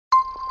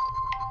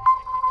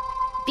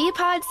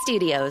BPod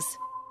Studios.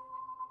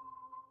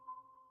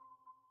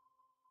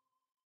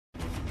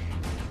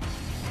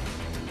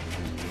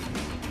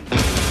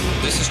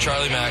 This is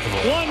Charlie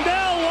McAvoy.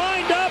 Lundell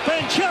lined up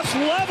and just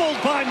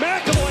leveled by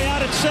McAvoy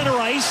out at center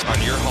ice.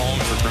 On your home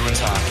for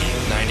Bruins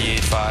hockey,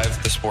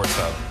 98.5 The Sports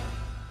Hub.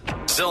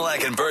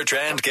 Zolak and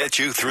Bertrand get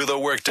you through the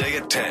workday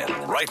at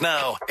 10. Right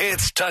now,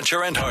 it's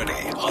Toucher and Hardy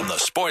on the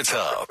Sports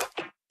Hub.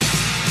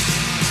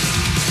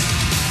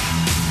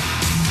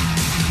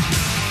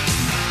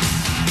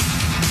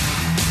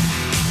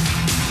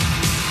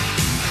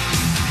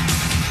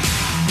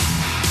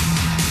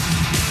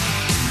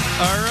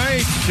 All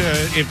right.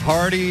 If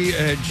Hardy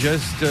had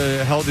just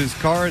held his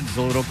cards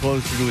a little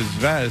closer to his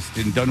vest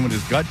and done what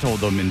his gut told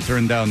him and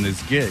turned down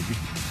this gig,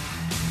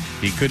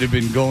 he could have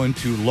been going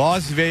to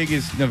Las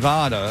Vegas,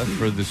 Nevada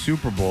for the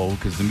Super Bowl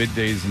because the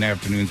middays and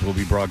afternoons will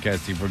be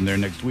broadcasting from there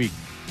next week.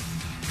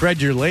 Fred,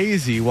 you're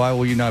lazy. Why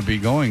will you not be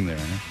going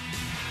there?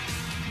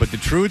 But the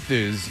truth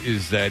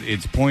is that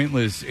it's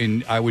pointless,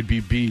 and I would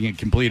be being a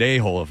complete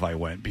a-hole if I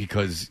went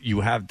because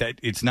you have that.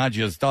 It's not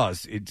just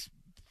us. It's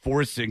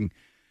forcing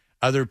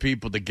other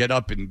people to get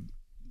up and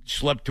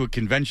schlep to a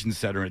convention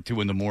center at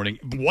 2 in the morning,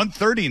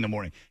 1:30 in the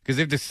morning, because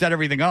they have to set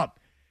everything up.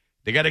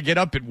 They got to get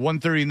up at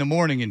 1:30 in the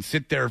morning and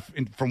sit there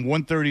from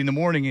 1:30 in the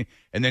morning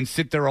and then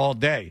sit there all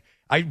day.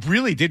 I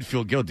really did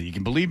feel guilty. You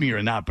can believe me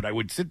or not, but I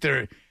would sit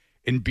there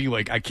and be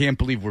like, I can't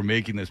believe we're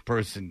making this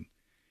person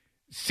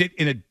sit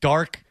in a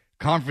dark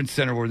conference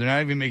center where they're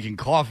not even making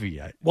coffee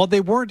yet. Well,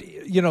 they weren't,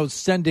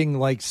 sending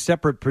like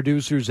separate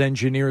producers,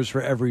 engineers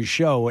for every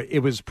show. It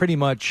was pretty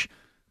much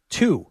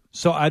two.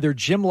 So either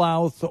Jim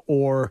Louth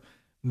or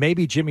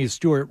maybe Jimmy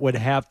Stewart would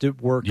have to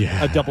work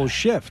a double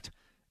shift.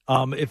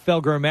 If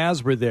Felger and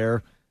Maz were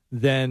there,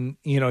 then,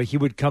 he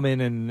would come in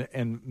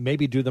and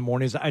maybe do the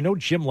mornings. I know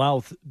Jim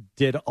Louth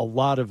did a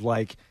lot of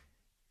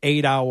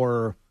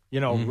 8-hour,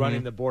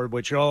 running the board,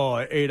 which,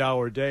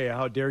 8-hour day.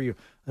 How dare you?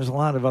 There's a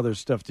lot of other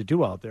stuff to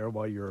do out there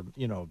while you're,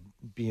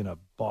 being a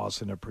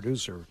boss and a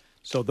producer.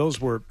 So those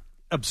were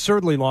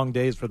absurdly long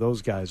days for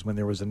those guys when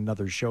there was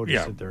another show to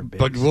sit there and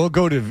but we'll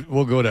go to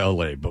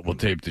LA, but we'll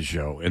tape the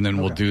show and then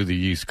we'll do the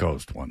East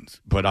Coast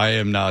ones. But I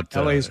am not.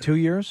 LA's 2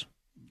 years,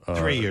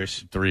 3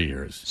 years, 3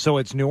 years. So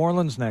it's New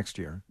Orleans next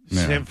year.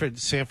 Yeah.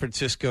 San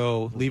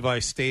Francisco, Levi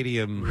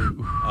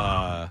Stadium.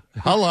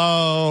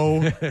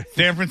 Hello,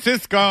 San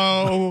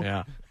Francisco.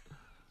 Yeah,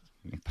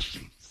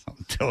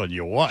 I'm telling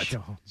you what.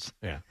 Jones.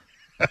 Yeah.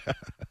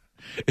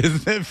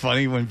 Isn't it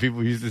funny when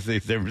people used to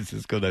say San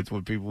Francisco? That's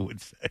what people would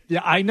say.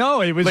 Yeah, I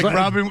know. It was like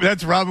Robin.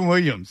 That's Robin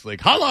Williams.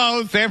 Like,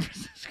 hello, San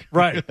Francisco.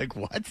 Right. You're like,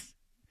 what?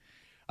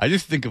 I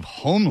just think of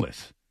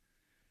homeless.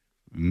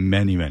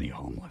 Many, many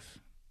homeless.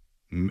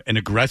 And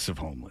aggressive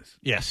homeless.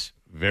 Yes.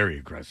 Very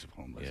aggressive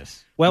homeless.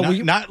 Yes. Well,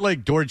 not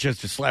like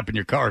Dorchester slapping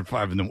your car at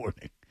 5 a.m.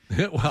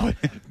 Well,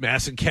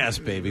 Mass and Cass,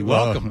 baby.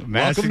 Welcome.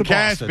 Mass Welcome and to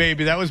Cass, Boston.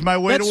 baby. That was my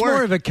way to work. That's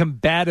more of a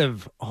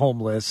combative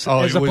homeless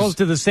as it was- opposed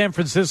to the San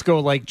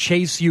Francisco,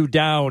 chase you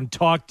down,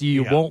 talk to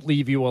you, won't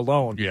leave you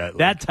alone. Yeah,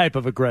 that type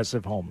of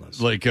aggressive homeless.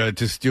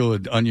 To steal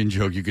an onion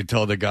joke, you could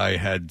tell the guy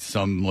had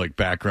some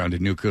background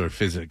in nuclear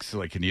physics,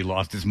 and he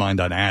lost his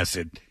mind on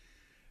acid.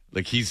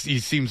 He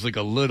seems like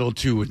a little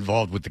too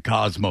involved with the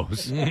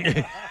cosmos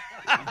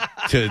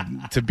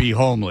to be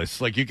homeless.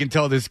 You can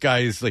tell this guy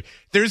is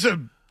there's a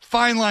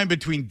fine line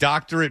between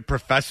doctorate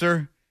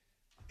professor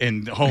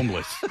and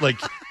homeless.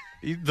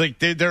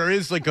 There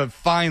is a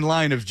fine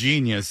line of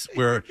genius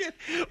where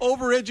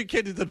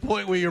overeducated to the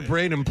point where your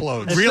brain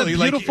implodes. It's really a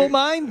beautiful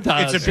mind.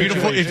 It's a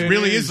beautiful. It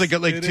really is to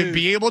is.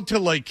 be able to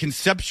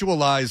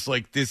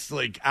conceptualize this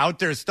out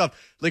there stuff.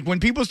 When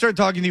people start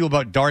talking to you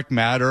about dark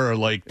matter or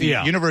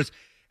the universe,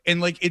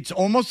 and it's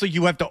almost like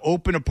you have to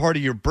open a part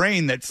of your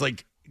brain that's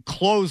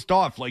closed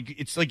off.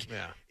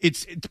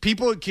 It's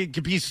people can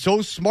be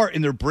so smart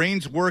and their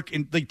brains work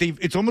and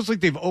it's almost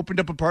like they've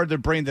opened up a part of their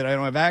brain that I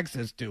don't have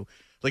access to.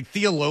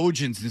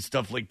 Theologians and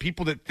stuff,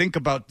 people that think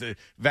about the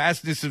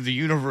vastness of the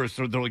universe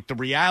or the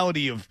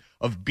reality of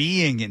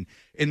being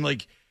and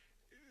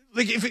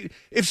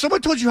if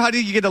someone told you how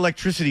did you get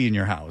electricity in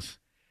your house,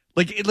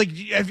 how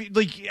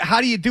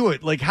do you do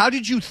it? How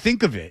did you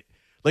think of it?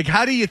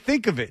 How do you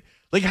think of it?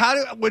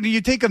 When you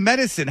take a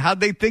medicine,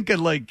 how'd they think of,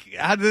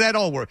 how did that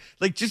all work?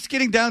 Just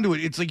getting down to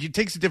it, it's it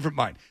takes a different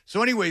mind.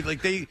 So anyway,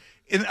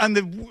 on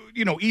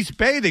the, East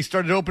Bay, they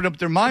started to open up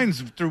their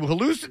minds through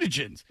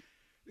hallucinogens,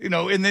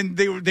 and then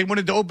they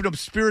wanted to open up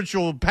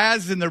spiritual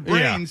paths in their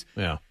brains.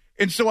 Yeah.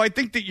 And so I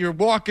think that you're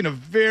walking a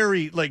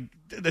very,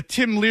 the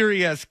Tim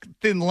Leary-esque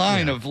thin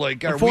line of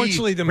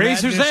unfortunately, the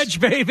razor's madness, edge,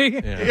 baby.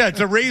 Yeah,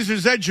 it's a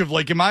razor's edge of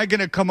am I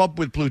going to come up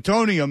with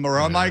plutonium or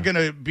am I going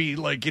to be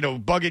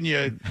bugging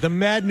you? The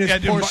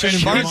madness portion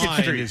of your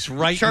mind is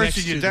right next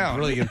to you the down.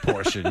 brilliant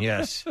portion.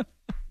 Yes.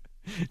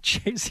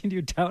 Chasing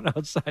you down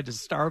outside of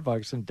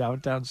Starbucks in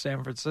downtown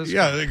San Francisco.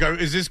 Yeah,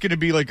 is this going to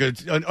be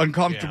an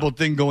uncomfortable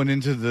thing going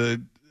into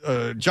the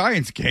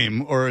Giants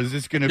game, or is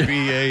this going to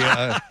be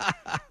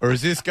or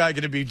is this guy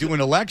going to be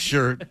doing a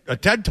lecture, a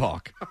TED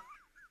Talk?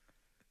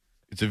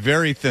 It's a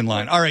very thin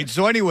line. All right.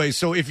 So anyway,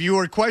 so if you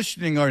were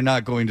questioning our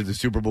not going to the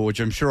Super Bowl, which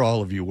I'm sure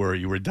all of you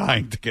were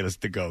dying to get us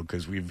to go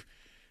because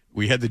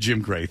we had the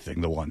Jim Gray thing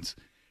the once,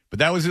 but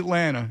that was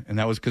Atlanta, and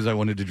that was because I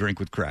wanted to drink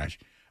with Crash.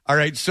 All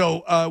right.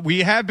 So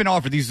we have been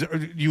offered these.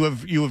 You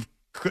have.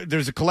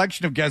 There's a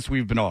collection of guests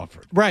we've been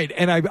offered. Right.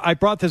 And I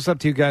brought this up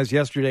to you guys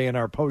yesterday in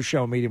our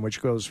post-show meeting,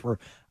 which goes for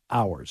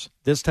hours.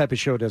 This type of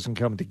show doesn't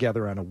come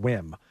together on a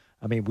whim.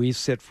 I mean, we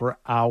sit for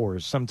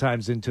hours,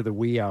 sometimes into the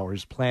wee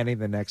hours, planning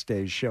the next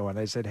day's show. And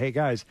I said, hey,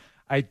 guys,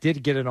 I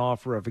did get an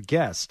offer of a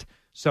guest.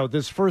 So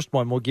this first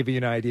one will give you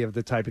an idea of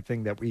the type of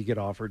thing that we get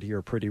offered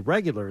here pretty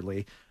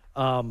regularly.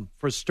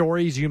 For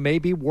stories you may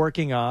be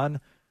working on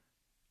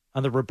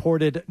the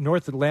reported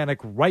North Atlantic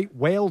right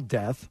whale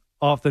death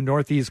off the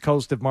northeast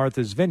coast of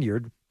Martha's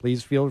Vineyard,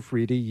 please feel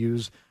free to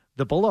use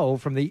the below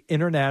from the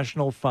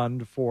International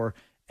Fund for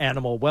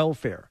Animal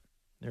Welfare.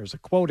 There's a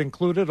quote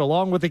included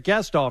along with a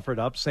guest offered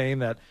up saying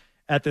that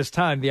at this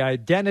time, the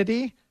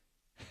identity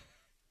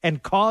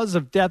and cause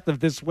of death of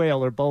this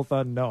whale are both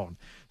unknown.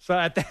 So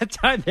at that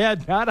time, they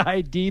had not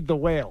ID'd the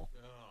whale.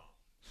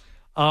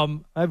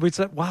 I would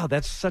say, wow,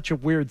 that's such a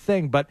weird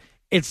thing. But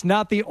it's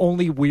not the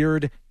only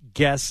weird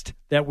guest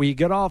that we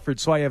get offered.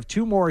 So I have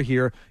two more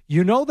here.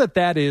 You know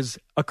that is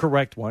a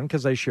correct one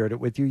because I shared it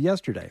with you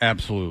yesterday.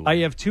 Absolutely. I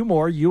have two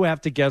more. You have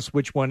to guess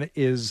which one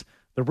is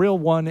the real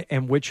one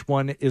and which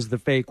one is the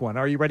fake one.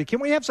 Are you ready? Can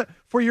we have some,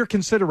 for your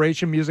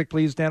consideration, music,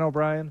 please, Dan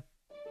O'Brien?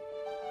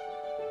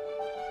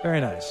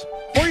 Very nice.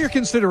 For your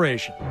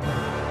consideration,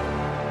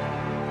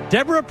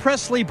 Deborah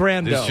Presley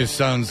Brando. This just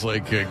sounds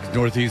like a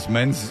Northeast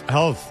Men's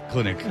Health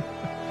Clinic.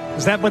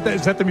 Is that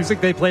the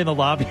music they play in the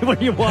lobby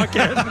when you walk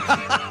in?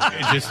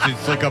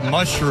 It's like a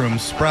mushroom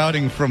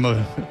sprouting from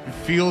a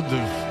field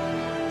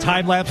of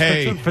time-lapse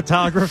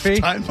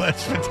photography.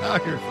 Time-lapse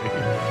photography.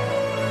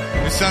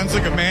 It sounds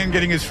like a man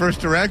getting his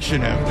first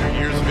erection after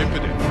years of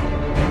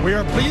impotence. We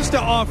are pleased to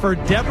offer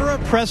Deborah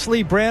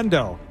Presley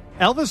Brando,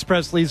 Elvis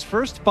Presley's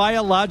first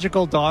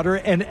biological daughter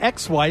and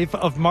ex-wife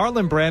of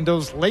Marlon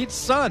Brando's late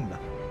son.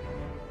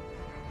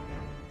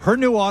 Her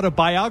new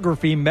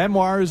autobiography,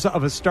 Memoirs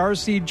of a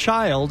Starseed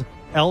Child,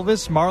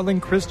 Elvis,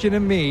 Marlon, Christian,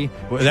 and Me,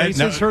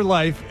 traces her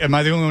life. Am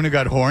I the only one who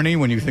got horny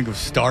when you think of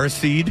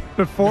Starseed?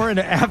 Before and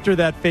after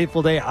that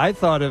fateful day, I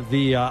thought of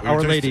the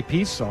Our Lady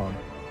Peace song.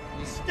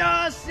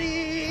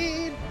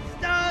 Starseed,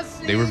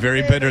 Starseed. They were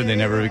very bitter and they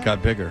never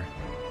got bigger.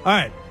 All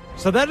right,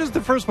 so that is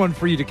the first one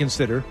for you to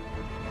consider.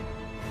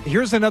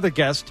 Here's another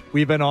guest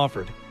we've been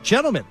offered.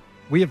 Gentlemen,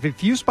 we have a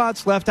few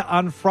spots left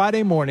on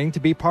Friday morning to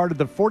be part of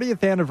the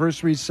 40th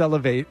anniversary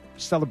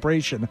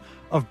celebration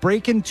of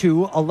Breakin'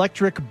 2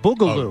 Electric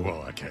Boogaloo. Oh,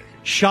 well, okay.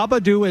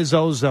 Shabba-Doo is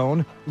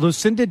Ozone,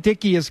 Lucinda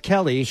Dickey is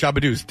Kelly.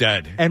 Shabba-Doo's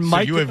dead. And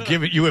Mike, so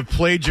you have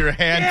played your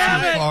hand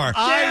too far.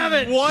 Damn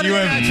it! You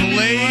have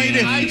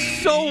played. I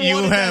so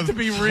wanted that to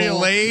be real.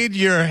 Played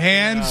your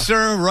hand,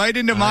 sir, right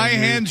into my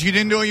hands. You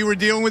didn't know you were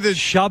dealing with a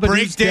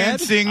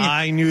breakdancing.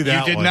 I knew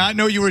that. You did not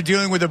know you were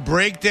dealing with a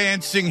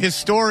breakdancing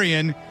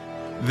historian.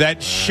 That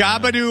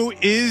Shabba-Doo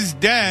is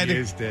dead. He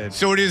is dead.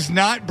 So it is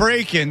not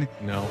breaking.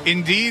 No.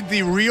 Indeed,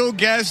 the real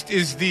guest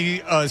is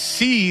the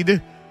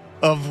seed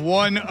of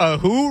one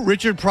who?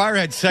 Richard Pryor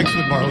had sex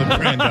with Marlon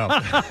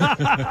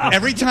Brando.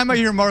 Every time I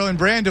hear Marlon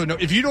Brando, no,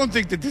 if you don't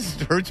think that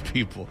this hurts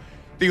people,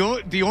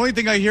 the only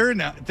thing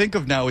I think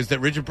of now is that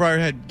Richard Pryor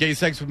had gay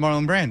sex with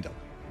Marlon Brando.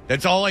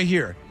 That's all I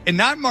hear. And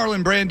not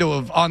Marlon Brando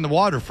of On the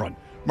Waterfront.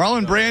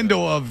 Marlon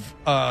Brando of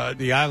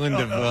the island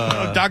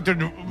of Dr.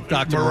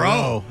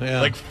 Moreau.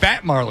 Yeah. Like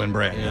fat Marlon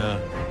Brando. Yeah.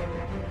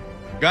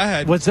 Go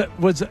ahead.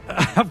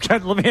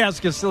 Let me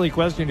ask you a silly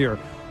question here.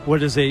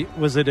 Was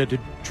it a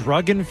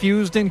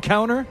drug-infused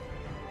encounter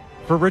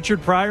for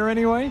Richard Pryor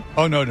anyway?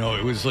 Oh, no.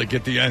 It was like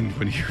at the end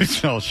when he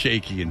was all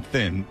shaky and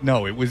thin.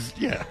 No, it was,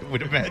 I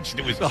would imagine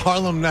it was. The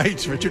Harlem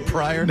Nights, Richard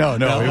Pryor? No.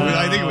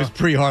 I think it was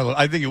pre-Harlem.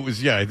 I think it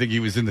was, I think he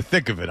was in the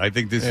thick of it. I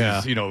think this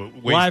is,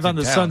 live on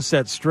the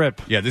Sunset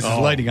Strip. Yeah, this is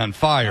lighting on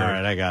fire. All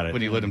right, I got it.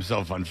 When he lit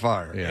himself on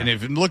fire. Yeah. And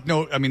if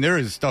there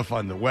is stuff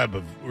on the web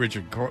of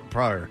Richard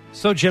Pryor.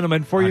 So,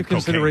 gentlemen, for your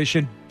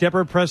consideration,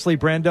 Deborah Presley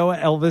Brando,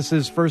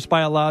 Elvis's first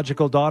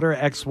biological daughter,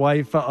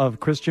 ex-wife of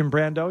Christian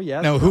Brando.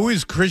 Yes. Now, who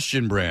is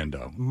Christian Brando?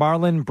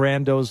 Marlon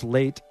Brando's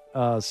late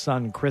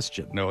son,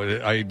 Christian. No,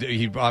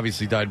 he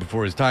obviously died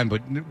before his time.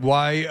 But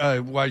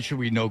why should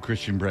we know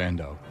Christian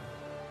Brando?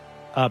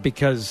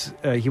 Because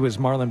he was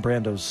Marlon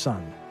Brando's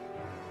son.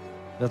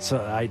 That's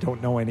I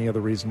don't know any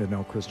other reason to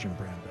know Christian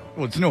Brando.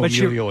 Well, it's no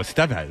Emilio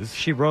Estevez.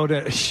 She wrote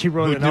an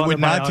Who would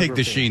not take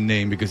the Sheen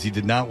name because he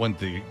did not want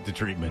the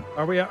treatment.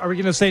 Are we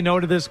going to say no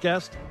to this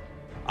guest?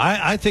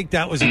 I think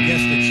that was a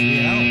guest that should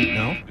be out.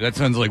 No, that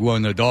sounds like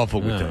one Adolfo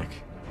would take.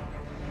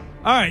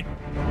 All right,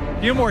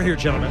 a few more here,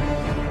 gentlemen.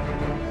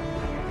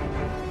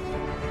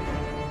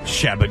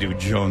 Shabba-Doo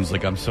Jones,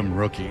 like I'm some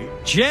rookie.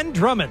 Jen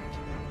Drummond.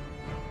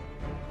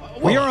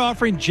 We are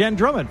offering Jen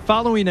Drummond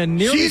following a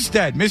nearly... She's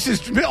dead.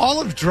 All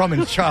of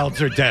Drummond's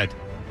childs are dead.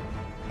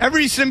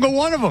 Every single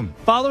one of them.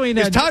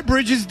 Is Todd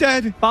Bridges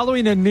dead?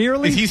 Following a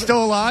nearly... Is he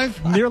still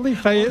alive? Nearly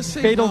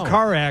fatal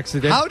car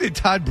accident. How did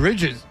Todd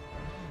Bridges...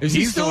 Is he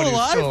He's the still one who's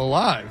alive? Still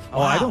alive.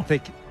 Oh, I don't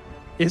think.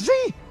 Is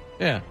he?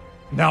 Yeah.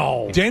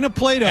 No. Dana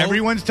Plato.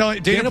 Everyone's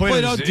telling Dana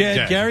Plato Plato's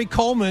dead. Gary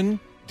Coleman.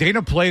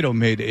 Dana Plato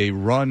made a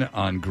run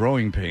on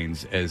Growing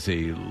Pains as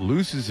a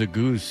loose as a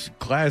goose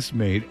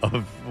classmate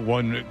of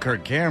one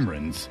Kirk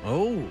Cameron's.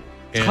 Oh.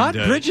 And, Todd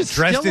Bridges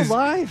still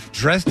alive?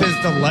 Dressed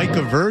as the like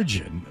a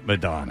virgin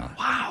Madonna.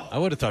 Wow. I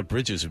would have thought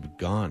Bridges would be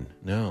gone.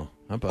 No.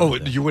 How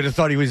about that? You would have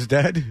thought he was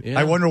dead? Yeah.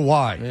 I wonder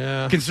why.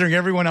 Yeah. Considering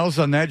everyone else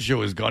on that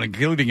show is gone,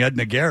 including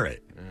Edna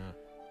Garrett.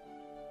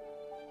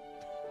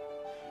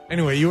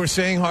 Anyway, you were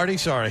saying, Hardy?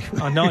 Sorry.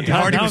 No,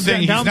 Hardy was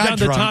saying he's now I'm not down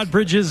the drunk. Todd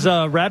Bridges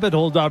rabbit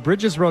hole.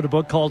 Bridges wrote a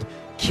book called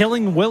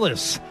Killing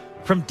Willis,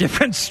 From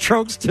Different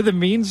Strokes to the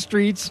Mean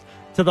Streets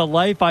to the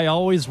Life I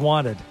Always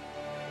Wanted.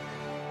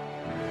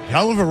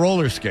 Hell of a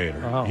roller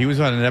skater. Oh. He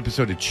was on an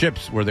episode of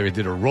Chips where they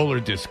did a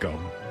roller disco.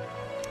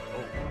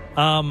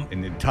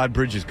 And then Todd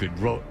Bridges could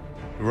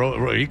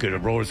he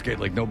could roller skate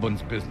like no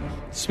one's business.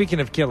 Speaking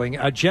of killing,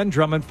 Jen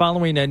Drummond,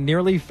 following a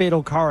nearly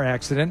fatal car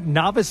accident,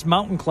 novice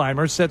mountain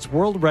climber sets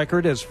world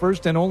record as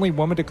first and only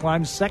woman to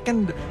climb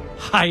second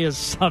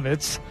highest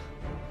summits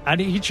on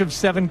each of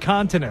 7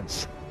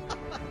 continents.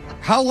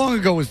 How long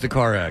ago was the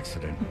car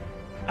accident?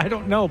 I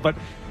don't know, but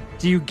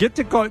do you get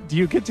to go? Do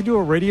you get to do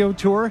a radio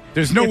tour?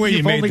 There's no if way you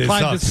you've made only this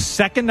climbed up. the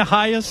second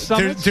highest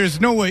summit.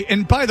 There's no way.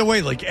 And by the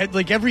way, like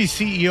every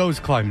CEO's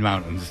climbed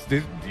mountains.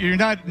 You're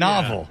not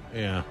novel.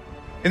 Yeah.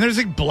 And there's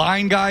like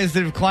blind guys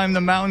that have climbed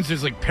the mountains.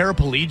 There's like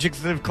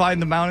paraplegics that have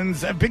climbed the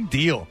mountains. A big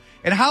deal.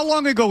 And how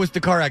long ago was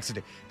the car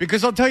accident?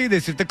 Because I'll tell you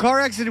this: if the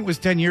car accident was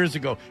 10 years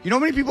ago, you know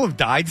how many people have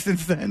died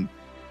since then?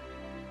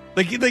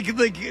 Like you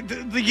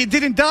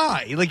didn't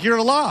die. Like you're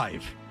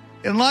alive,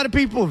 and a lot of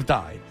people have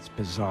died. It's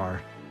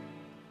bizarre.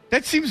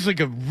 That seems like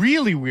a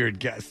really weird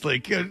guess.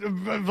 Like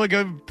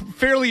a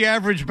fairly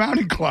average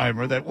mountain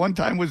climber that one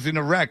time was in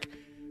a wreck,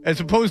 as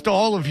opposed to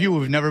all of you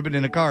who've never been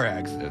in a car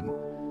accident.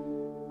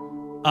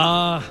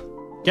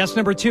 Guess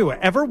number 2.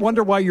 Ever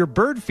wonder why your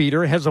bird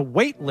feeder has a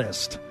wait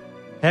list?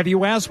 Have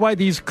you asked why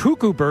these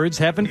cuckoo birds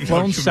haven't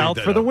flown You south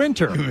made that for the up.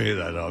 winter? You made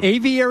that up.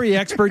 Aviary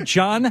expert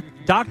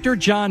Dr.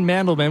 John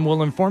Mandelman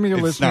will inform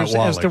your It's not listeners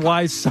as to Wallach.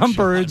 why some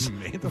birds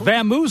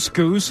vamoose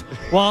goose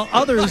while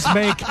others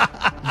make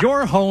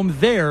your home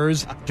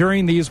theirs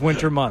during these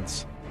winter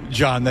months.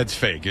 John, that's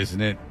fake,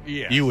 isn't it?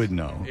 Yeah. You would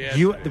know. Yeah.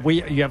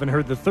 You haven't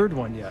heard the third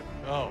one yet.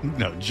 Oh.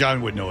 No,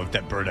 John would know if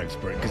that bird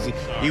expert, because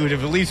he would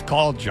have at least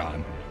called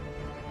John.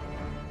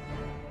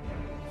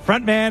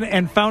 Frontman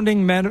and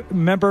founding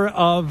member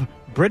of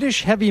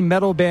British heavy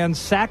metal band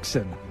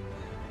Saxon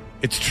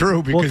It's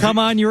true because will come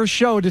on your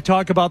show to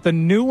talk about the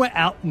new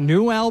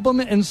album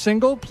and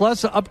single,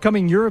 plus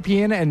upcoming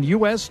European and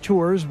U.S.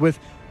 tours with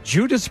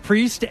Judas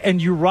Priest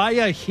and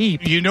Uriah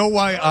Heep. You know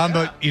why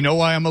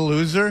I'm a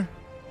loser?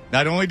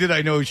 Not only did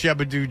I know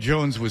Shabba-Doo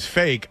Jones was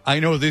fake, I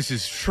know this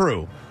is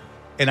true.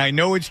 And I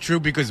know it's true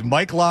because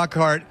Mike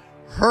Lockhart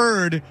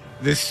heard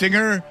the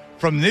singer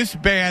from this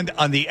band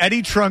on the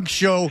Eddie Trunk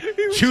show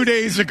 2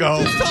 days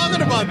ago. Just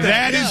talking about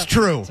that. That is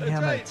true.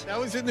 Damn Right. it. That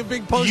was in the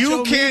big post-show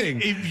You can't,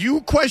 meeting. if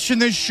you question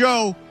this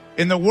show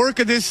and the work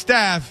of this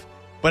staff,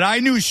 but I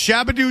knew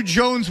Shabba-Doo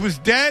Jones was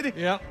dead,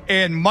 Yep.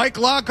 and Mike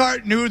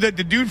Lockhart knew that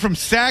the dude from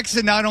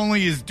Saxon not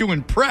only is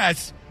doing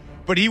press,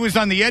 but he was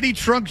on the Eddie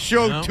Trunk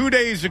show Yep. 2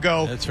 days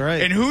ago. That's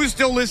right. And who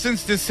still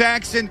listens to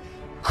Saxon?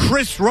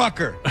 Chris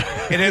Rucker.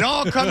 And it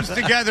all comes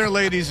together,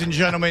 ladies and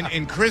gentlemen,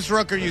 and Chris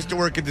Rucker used to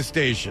work at the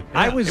station.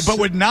 But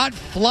would not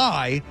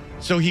fly,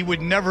 so he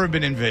would never have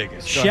been in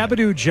Vegas. Go ahead.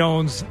 Shabba-Doo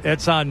Jones,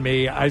 it's on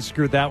me. I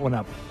screwed that one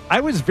up. I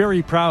was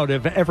very proud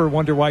of ever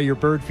wonder why your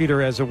bird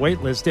feeder has a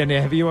wait list, and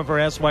have you ever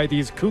asked why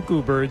these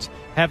cuckoo birds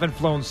haven't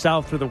flown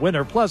south for the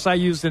winter? Plus, I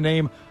used the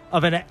name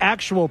of an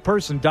actual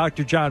person,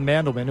 Dr. John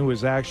Mandelman, who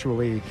is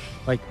actually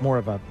like more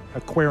of a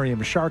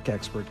aquarium shark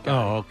expert guy.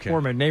 Oh, okay.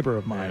 Former neighbor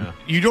of mine. Yeah.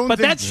 You don't But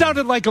think that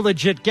sounded like a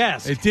legit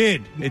guess. It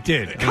did. It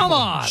did. Come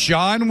on.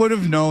 John would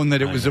have known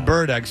that it was a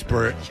bird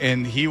expert,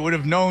 and he would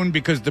have known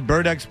because the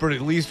bird expert at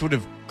least would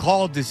have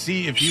called to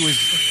see if he was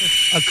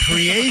a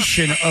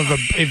creation of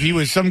if he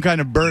was some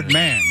kind of bird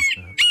man.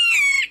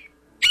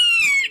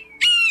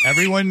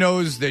 Everyone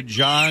knows that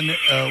John,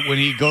 when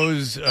he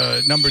goes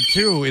number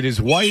 2, it is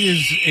white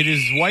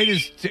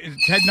as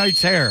Ted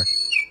Knight's hair.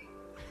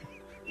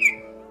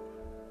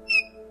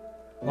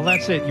 Well,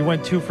 that's it. You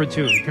went 2 for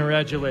 2.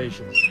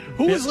 Congratulations.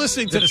 Who was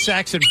listening to the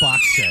Saxon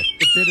box set?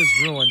 The bid is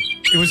ruined.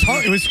 It was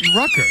hard. It was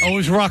Rucker. Oh, it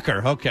was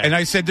Rucker. Okay. And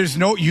I said,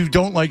 you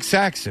don't like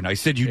Saxon. I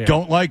said, you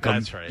don't like him.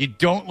 that's right. You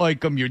don't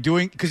like him. You're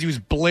doing, because he was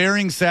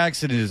blaring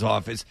Saxon in his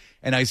office.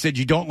 And I said,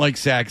 you don't like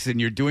Saxon.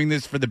 You're doing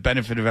this for the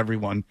benefit of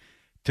everyone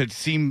to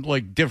seem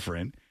like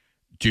different.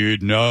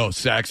 Dude, no,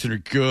 Saxon are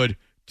good.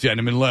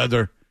 Denim and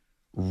Leather.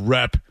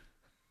 Rep.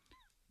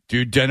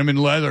 Dude, Denim and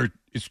Leather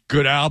is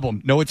good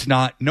album. No, it's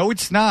not. No,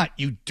 it's not.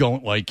 You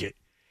don't like it.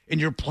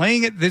 And you're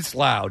playing it this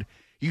loud.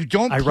 You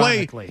don't play.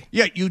 Ironically.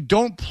 Yeah, you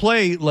don't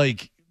play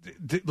like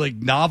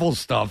novel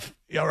stuff,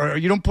 or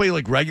you don't play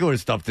like regular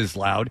stuff this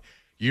loud.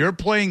 You're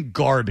playing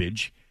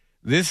garbage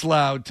this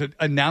loud to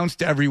announce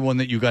to everyone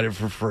that you got it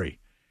for free,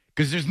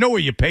 because there's no way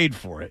you paid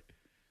for it.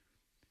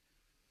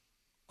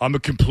 I'm a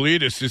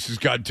completist. This has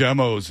got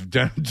demos of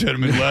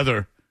denim and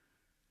leather.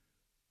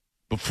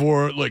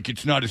 Before, like,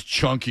 it's not as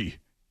chunky.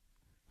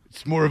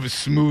 It's more of a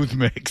smooth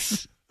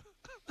mix.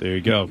 There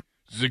you go.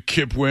 This is a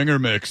Kip Winger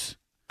mix.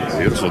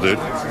 Beautiful, dude.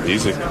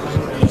 Easy.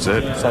 That's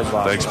it.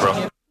 Thanks,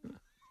 bro.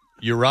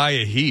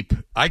 Uriah Heep.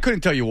 I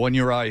couldn't tell you one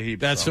Uriah Heep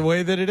That's song. the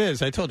way that it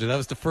is. I told you, that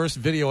was the first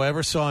video I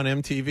ever saw on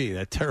MTV,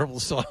 that terrible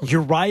song.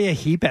 Uriah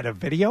Heep had a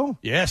video?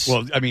 Yes.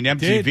 Well, I mean,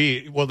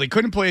 MTV, well, they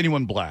couldn't play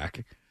anyone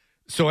black.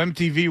 So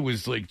MTV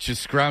was like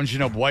just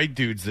scrounging up white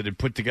dudes that had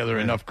put together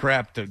enough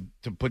crap to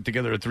put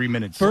together a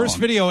 3-minute song. First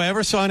video I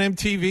ever saw on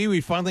MTV. We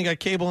finally got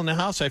cable in the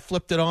house. I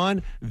flipped it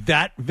on.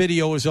 That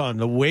video was on.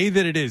 The way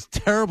that it is.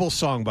 Terrible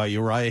song by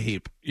Uriah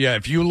Heep. Yeah,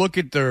 if you look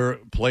at their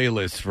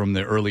playlists from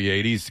the early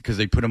 80s, because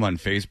they put them on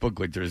Facebook,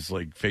 like there's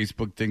like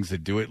Facebook things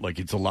that do it, like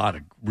it's a lot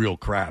of real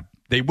crap.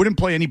 They wouldn't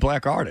play any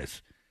black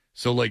artists.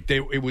 So like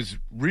it was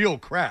real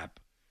crap.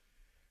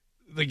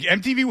 Like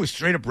MTV was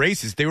straight up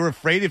racist. They were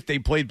afraid if they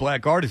played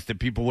black artists that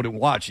people wouldn't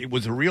watch. It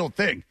was a real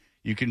thing.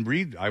 You can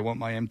read I Want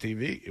My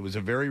MTV. It was a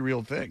very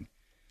real thing.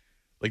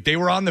 Like they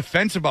were on the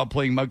fence about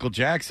playing Michael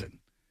Jackson.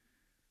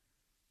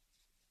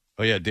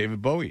 Oh yeah,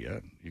 David Bowie. Yeah,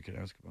 you can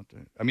ask about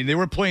that. I mean, they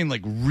were playing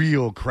like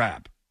real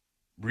crap,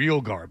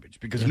 real garbage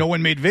because no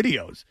one made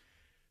videos.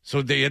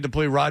 So they had to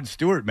play Rod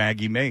Stewart,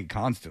 Maggie May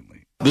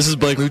constantly. This is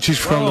Blake Lucci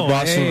from the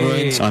Boston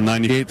Bruins on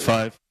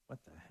 98.5. What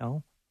the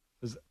hell?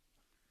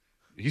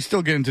 He's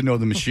still getting to know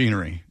the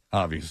machinery,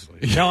 obviously.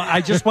 No,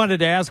 I just wanted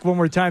to ask one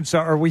more time. So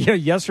are we a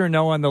yes or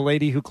no on the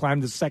lady who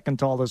climbed the second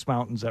tallest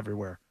mountains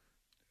everywhere?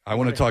 I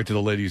want to talk to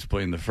the lady who's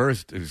climbing the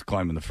first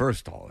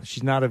tallest.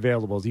 She's not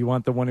available. Do you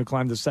want the one who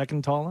climbed the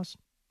second tallest?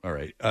 All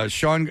right.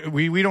 Sean,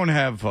 we don't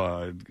have,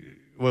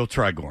 we'll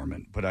try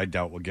Gorman, but I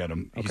doubt we'll get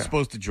him. Okay. He's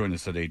supposed to join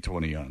us at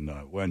 8:20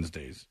 on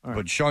Wednesdays. All right.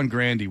 But Sean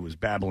Grandy was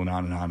babbling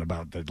on and on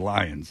about the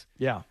Lions.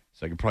 Yeah.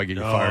 So I could probably get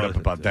you fired up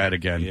about that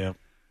again. Yeah.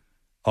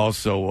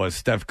 Also,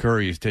 Steph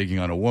Curry is taking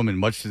on a woman,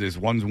 much to this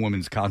one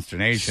woman's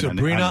consternation.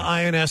 Sabrina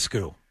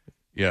Ionescu.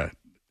 Yeah.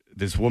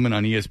 This woman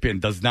on ESPN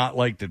does not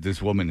like that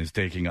this woman is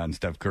taking on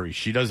Steph Curry.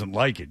 She doesn't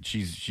like it.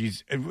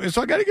 She's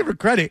so I got to give her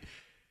credit.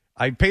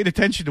 I paid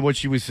attention to what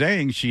she was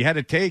saying. She had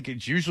a take.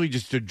 It's usually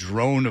just a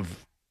drone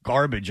of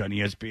garbage on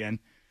ESPN.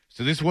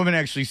 So this woman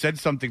actually said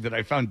something that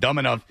I found dumb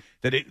enough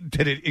that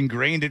it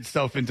ingrained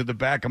itself into the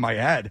back of my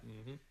head. Mm-hmm.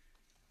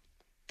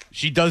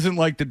 She doesn't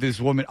like that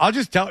this woman. I'll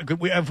just tell.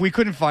 If we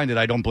couldn't find it,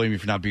 I don't blame you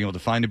for not being able to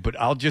find it. But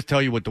I'll just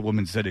tell you what the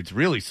woman said. It's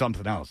really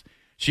something else.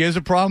 She has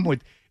a problem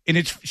with,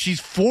 and she's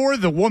for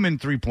the woman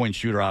 3-point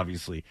shooter,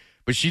 obviously,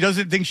 but she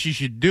doesn't think she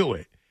should do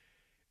it.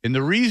 And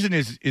the reason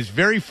is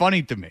very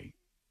funny to me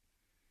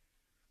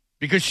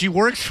because she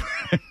works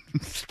for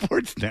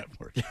Sports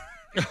Network.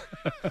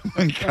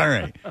 All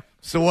right,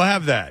 so we'll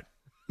have that.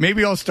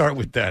 Maybe I'll start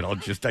with that. I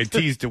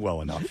teased it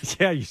well enough.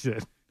 Yeah, you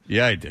did.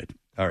 Yeah, I did.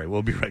 All right,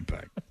 we'll be right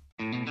back.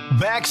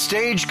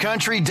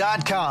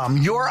 BackstageCountry.com,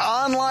 your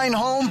online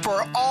home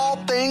for all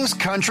things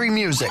country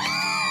music.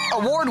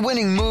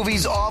 Award-winning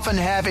movies often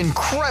have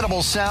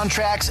incredible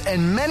soundtracks,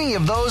 and many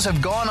of those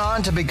have gone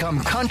on to become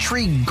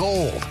country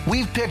gold.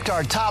 We've picked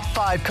our top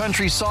 5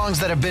 country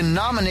songs that have been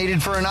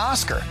nominated for an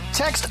Oscar.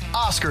 Text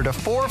Oscar to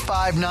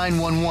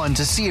 45911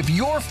 to see if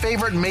your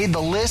favorite made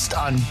the list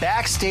on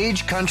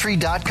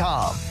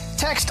BackstageCountry.com.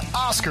 Text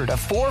Oscar to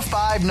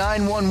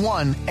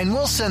 45911 and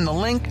we'll send the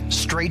link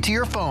straight to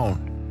your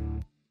phone.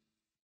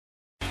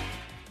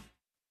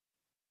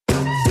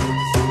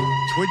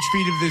 Twitch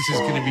feed of this is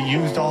going to be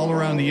used all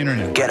around the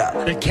internet. Get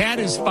up. The cat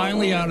is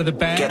finally out of the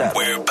bag. Get up.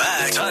 We're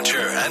back. Toucher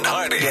and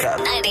Hardy. Get up.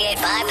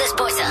 98.5 The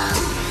Sports Hub.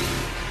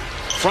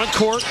 Front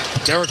court,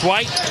 Derek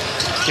White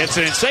gets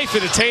it in safe to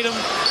Tatum.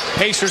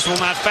 Pacers will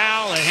not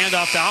foul. A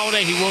handoff to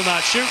Holiday. He will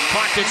not shoot.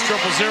 Clock hits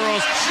triple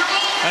zeros.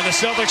 And the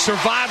Celtics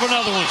survive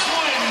another one.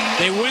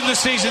 They win the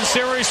season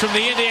series from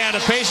the Indiana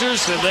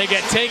Pacers, and they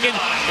get taken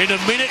in a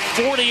minute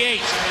 48.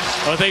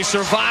 But they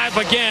survive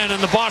again,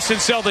 and the Boston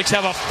Celtics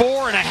have a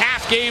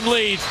 4.5-game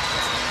lead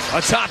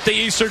atop the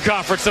Eastern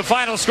Conference. The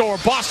final score,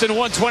 Boston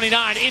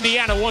 129,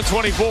 Indiana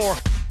 124.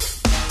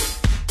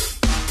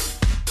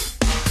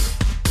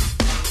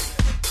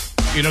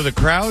 You know, the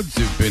crowds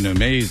have been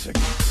amazing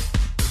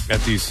at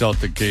these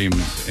Celtic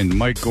games, and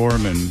Mike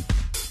Gorman,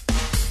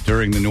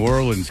 during the New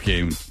Orleans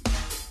game,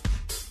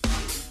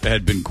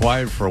 had been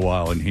quiet for a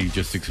while, and he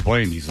just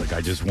explained. He's like,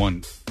 I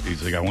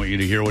want you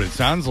to hear what it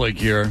sounds like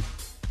here.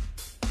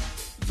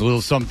 It's a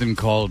little something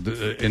called,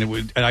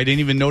 and I didn't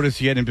even notice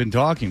he hadn't been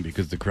talking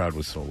because the crowd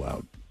was so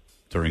loud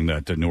during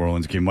that New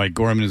Orleans game. Mike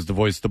Gorman is the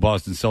voice of the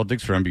Boston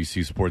Celtics for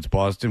NBC Sports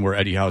Boston, where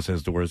Eddie House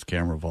has the worst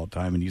camera of all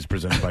time, and he's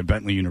presented by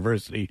Bentley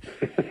University.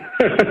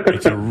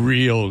 It's a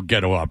real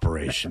ghetto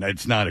operation.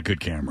 It's not a good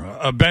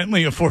camera.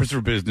 Bentley, a force for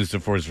business, a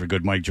force for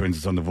good. Mike joins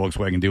us on the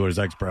Volkswagen Dealers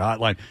Expert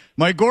Hotline.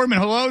 Mike Gorman,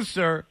 hello,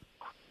 sir.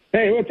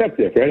 Hey, what's up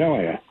there, Fred? How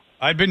are you?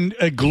 I've been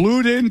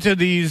glued into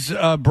these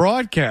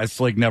broadcasts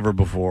like never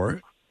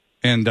before.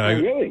 And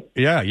really?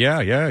 Yeah.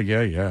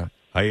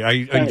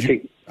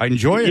 I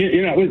enjoy it.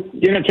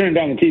 You're not turning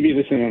down the TV,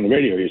 listening on the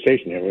radio, your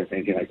station, or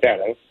anything like that,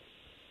 huh?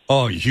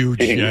 Oh, huge!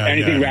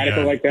 Anything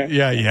radical like that?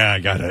 Yeah.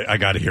 I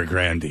gotta hear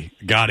Grandy.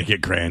 Gotta get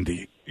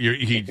Grandy.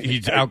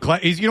 He's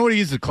outclass. You know what?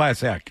 He's a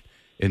class act,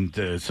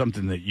 and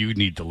something that you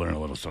need to learn a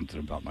little something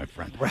about, my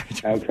friend.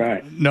 Right. I'll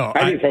try. No,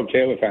 I just hope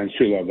Taylor finds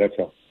true love. That's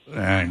all.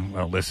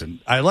 Well,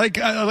 listen, I like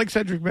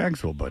Cedric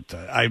Maxwell, but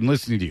I'm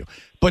listening to you.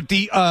 But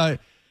the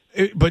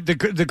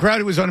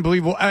crowd was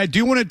unbelievable. I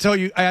do want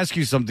to ask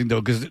you something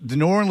though, because the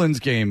New Orleans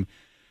game,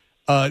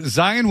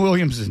 Zion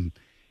Williamson.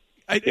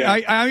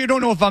 I don't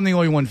know if I'm the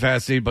only one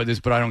fascinated by this,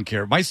 but I don't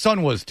care. My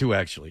son was too,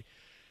 actually.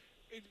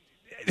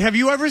 Have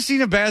you ever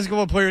seen a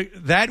basketball player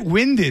that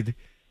winded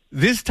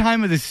this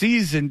time of the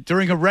season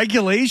during a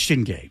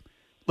regulation game?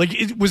 Like,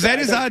 was that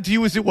as odd to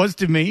you as it was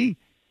to me?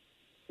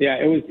 Yeah,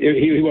 it was.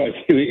 He was.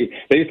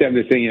 They used to have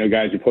this thing,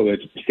 guys who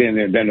stand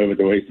there, bend over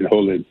the waist, and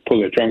pull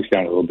their trunks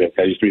down a little bit.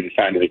 That used to be the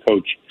sign to the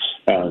coach.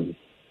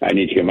 I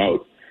need to come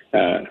out.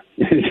 Zion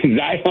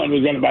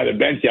was running by the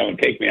bench yelling,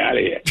 "Take me out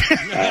of here!"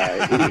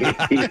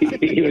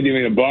 He wasn't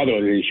even going to bother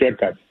with any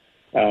shortcuts.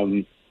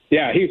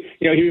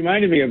 He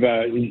reminded me of,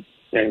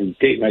 and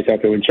date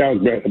myself, when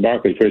Charles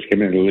Barkley first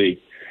came into the league.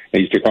 I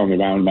used to call him the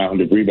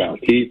mound of rebound.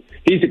 He's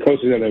the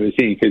closest I've ever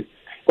seen, because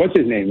what's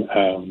his name?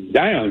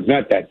 Zion's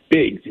not that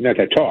big. He's not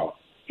that tall.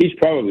 He's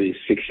probably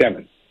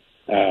 6'7",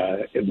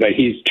 but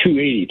he's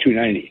 280,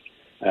 290,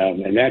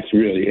 and that's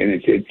really, and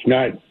it's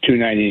not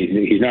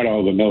 290. He's not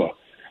Oliver Miller.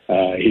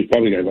 He's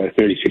probably got about a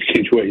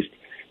 36-inch waist,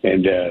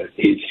 and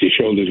his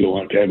shoulders go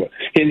on forever.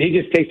 And he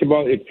just takes the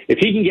ball. If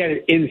he can get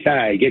it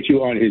inside, get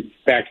you on his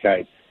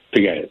backside,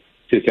 forget it.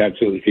 Just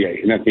absolutely forget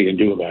it. There's nothing you can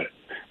do about it.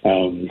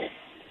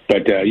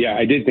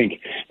 I did think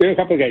there were a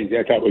couple of guys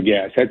I thought were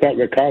gas. I thought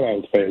Rick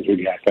Carlisle's players were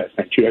gas last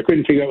night, too. I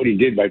couldn't figure out what he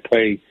did by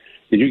playing.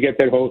 Did you get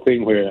that whole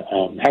thing where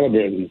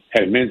Halliburton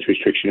had a minutes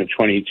restriction of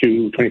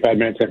 25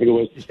 minutes, I think it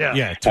was?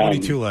 Yeah,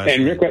 22 last night.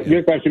 And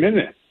Rick left him in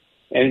there.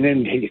 And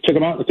then he took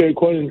him out in the third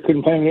quarter and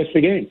couldn't play him the rest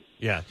of the game.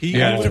 Yeah,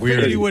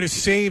 he would have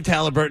saved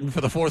Halliburton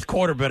for the fourth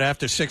quarter, but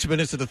after 6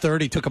 minutes of the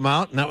third, he took him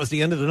out, and that was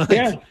the end of the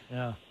night.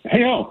 Yeah. I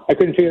know. I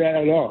couldn't figure that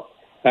out at all.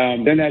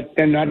 Then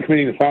not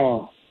committing the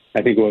foul,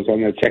 I think it was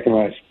on the second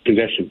last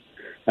possession.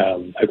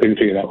 I couldn't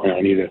figure that one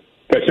out either.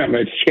 But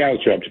it's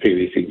Scal's job to figure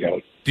these things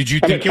out. Did you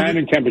I'm think a time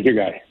and temperature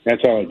guy.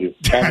 That's all I do.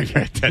 That's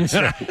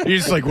right. You're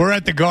just like, we're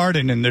at the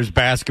Garden and there's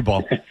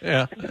basketball.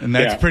 Yeah, and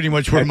that's pretty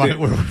much where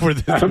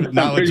the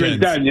knowledge ends.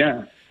 Done,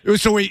 yeah.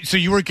 So wait, so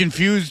you were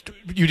confused?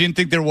 You didn't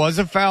think there was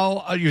a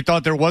foul? You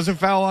thought there was a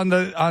foul on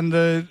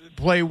the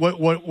play?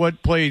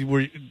 What play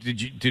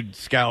did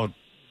Scal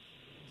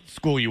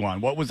school you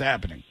on? What was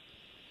happening?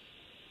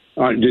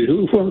 On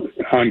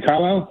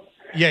Carlisle?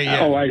 Yeah.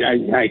 Oh,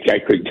 I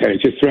couldn't tell you.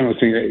 It's just one of those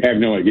things. I have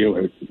no idea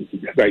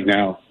right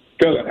now.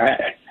 So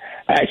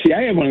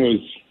I have one of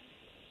those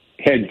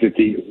heads that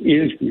the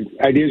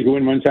ideas go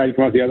in one side,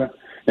 come out the other,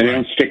 and they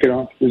don't stick it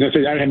off.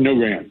 I have no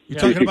RAM. You're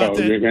talking about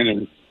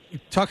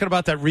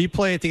that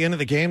replay at the end of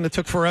the game that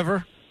took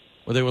forever,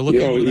 where they were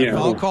looking for that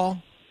foul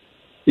call.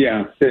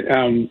 Yeah,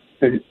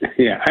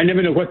 I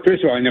never know what.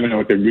 First of all, I never know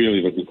what they're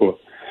really looking for.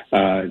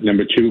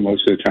 Number two,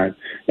 most of the time,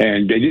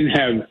 and they didn't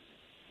have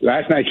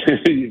last night.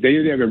 They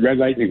usually have a red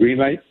light and a green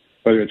light,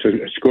 whether it's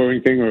a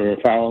scoring thing or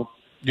a foul.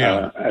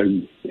 Yeah,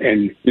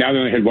 and now they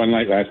only had one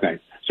light last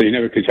night, so you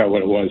never could tell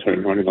what it was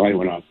when the light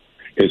went on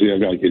because the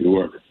other guy didn't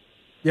work.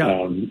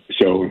 Yeah.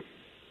 So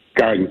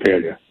Garden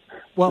failed you.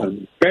 Well,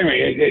 but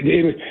anyway,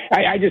 it was.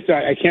 I just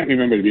I can't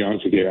remember, to be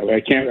honest with you. I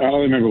can't. All I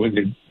remember was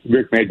that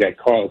Rick made that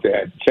call at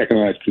that second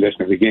last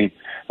possession of the game.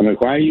 I'm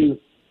like, why are you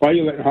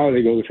letting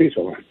Holiday go to the free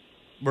throw line?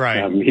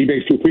 Right. He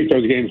makes 2 free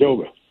throws, the game's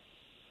over.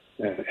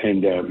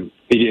 And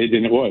he did,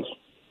 and it was.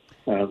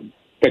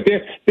 But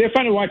they're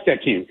fun to watch,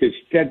 that team, because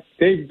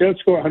they'll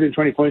score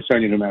 120 points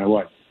on you no matter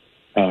what.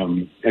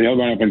 And they'll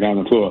run up and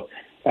down the floor.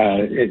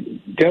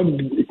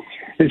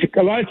 There's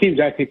a lot of teams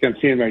I think I'm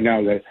seeing right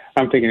now that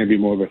I'm thinking would be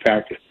more of a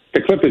factor.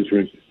 The Clippers, for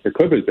instance. The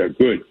Clippers are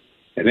good,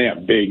 and they are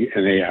big,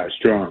 and they are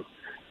strong.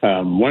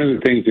 One of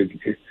the things that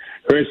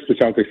hurts the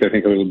Celtics, I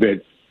think, a little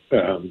bit,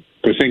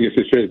 Porzingis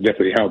has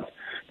definitely helped.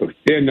 But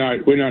we're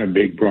not a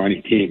big,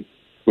 brawny team.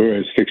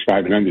 We're a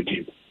 6'5" and under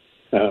team.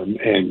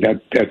 And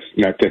that's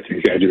an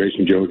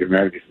exaggeration. Joe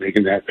Gamatic is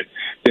making that, but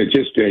they're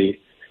just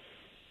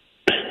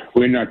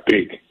we're not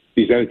big.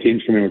 These other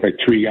teams come in with like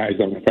 3 guys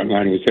on the front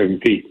line with 7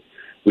 feet.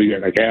 We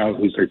got like Al,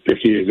 who's like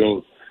 50 years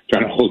old,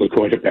 trying to hold a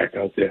quarterback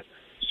out there.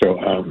 So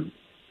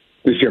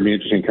this is going to be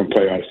interesting come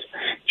playoffs.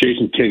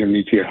 Jason Tatum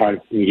needs to get hot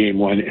in game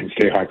 1 and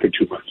stay hot for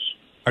 2 months.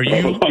 Are you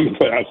on the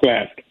playoffs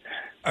last?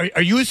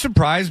 Are you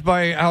surprised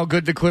by how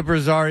good the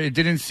Clippers are? It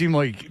didn't seem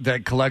like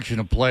that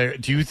collection of players.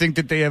 Do you think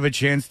that they have a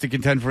chance to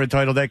contend for a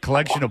title? That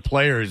collection of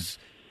players,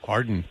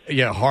 Harden,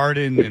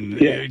 and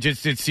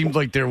it seemed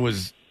like there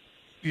was,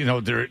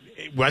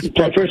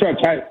 Westbrook. First of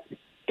all,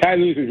 Ty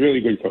Lue's a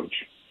really good coach.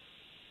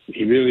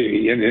 He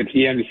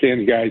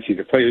understands guys. He's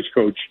a player's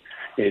coach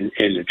in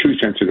the true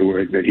sense of the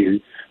word. That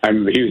he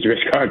was the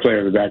best card player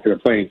on the back of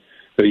the plane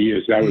for the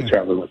years that I was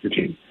traveling with the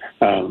team.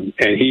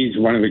 And he's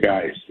one of the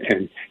guys,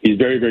 and he's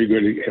very, very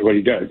good at what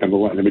he does, number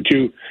one. Number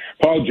two,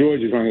 Paul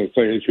George is one of those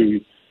players who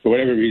for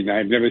whatever reason,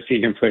 I've never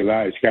seen him play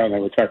live. Scott and I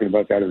were talking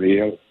about that on the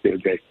air the other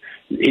day.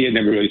 He had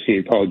never really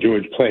seen Paul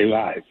George play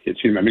live. He'd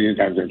seen him a million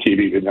times on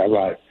TV, but not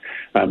live.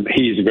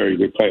 He is a very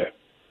good player.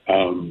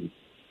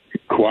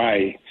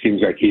 Kawhi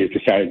seems like he has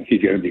decided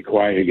he's going to be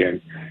Kawhi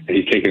again, and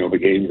he's taking over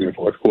games in the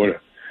fourth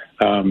quarter.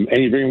 And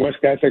you bring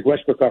guys like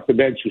Westbrook off the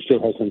bench who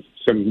still has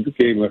some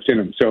game left in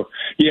him. So,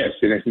 yes,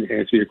 and to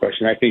answer your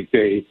question, I think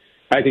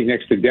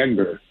next to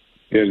Denver,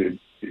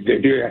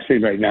 they're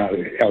saying right now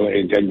that LA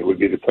and Denver would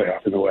be the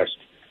playoff in the West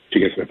to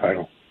get to the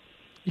final.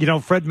 You know,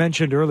 Fred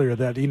mentioned earlier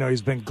that,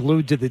 he's been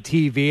glued to the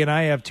TV, and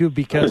I have too,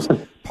 because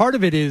part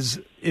of it is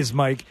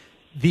Mike,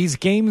 these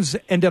games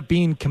end up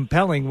being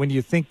compelling when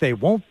you think they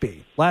won't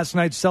be. Last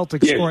night,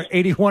 Celtics scored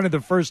 81 in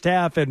the first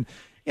half, and,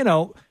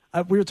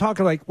 we were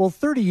talking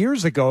 30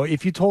 years ago,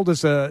 if you told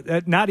us,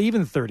 not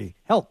even 30,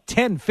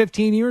 10,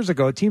 15 years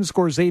ago, a team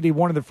scores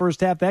 81 in the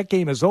first half, that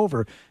game is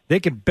over. They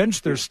can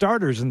bench their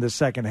starters in the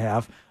second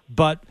half.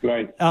 But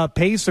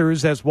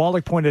Pacers, as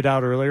Wallach pointed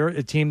out earlier,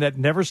 a team that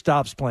never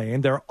stops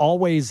playing. They're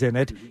always in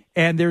it.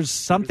 And there's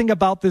something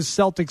about this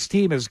Celtics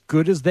team, as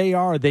good as they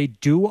are, they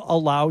do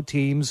allow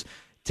teams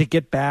to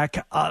get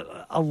back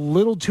a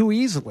little too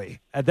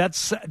easily. I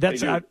saw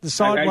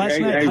it last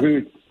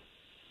night.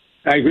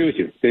 I agree with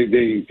you.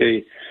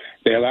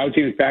 They allow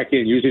teams back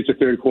in. Usually it's the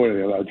third quarter.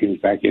 They allow teams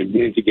back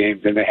into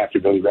games, and they have to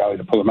really rally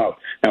to pull them out.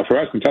 Now, for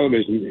us in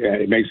television,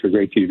 it makes for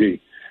great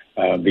TV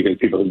because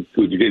people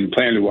who didn't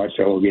plan to watch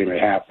the whole game at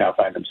half now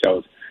find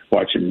themselves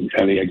watching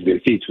on the edge of their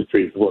seats with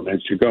 3 or 4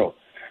 minutes to go.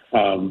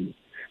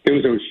 There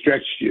was a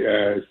stretch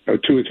 2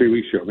 or 3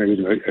 weeks ago, maybe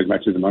as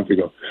much as a month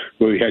ago,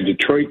 where we had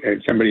Detroit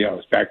and somebody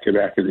else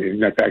back-to-back,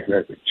 not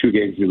back-to-back, but 2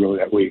 games in a row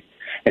that week.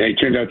 And it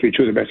turned out to be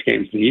 2 of the best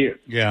games of the year.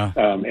 Yeah.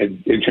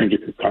 In terms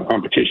of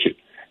competition.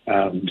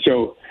 The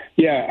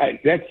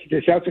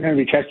Celtics are going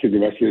to be tested the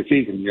rest of the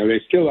season. They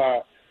still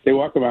are. They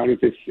walk around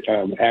with this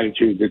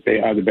attitude that they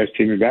are the best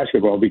team in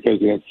basketball because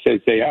it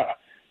says they are.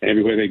 And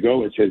everywhere they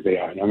go, it says they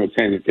are. And I'm not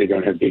saying that they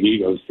don't have big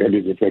egos.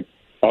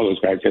 All those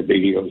guys have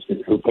big egos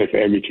who play for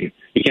every team.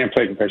 You can't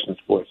play professional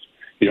sports.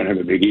 You don't have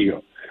a big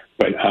ego.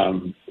 But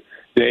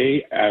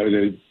they are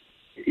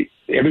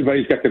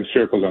everybody's got them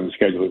circled on the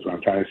schedule is what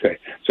I'm trying to say.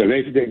 So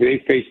they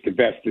face the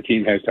best the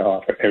team has to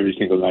offer every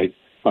single night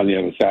on the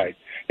other side.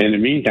 And in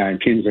the meantime,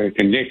 teams like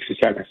the Knicks are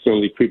starting to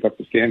slowly creep up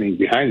the standings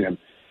behind them.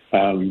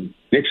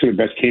 Knicks are the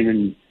best team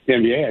in the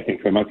NBA, I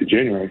think, for the month of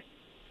January.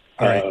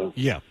 All right.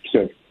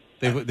 So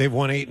they've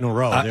won 8 in a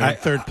row. They're in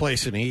third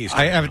place in the East.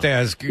 I have to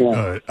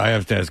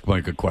ask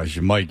Mike a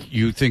question. Mike,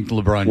 you think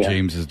LeBron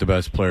James is the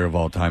best player of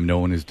all time? No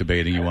one is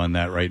debating you on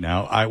that right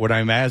now. What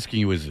I'm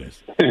asking you is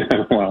this.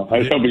 Well, I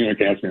was hoping you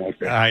would ask me like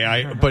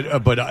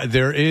that. But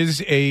there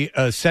is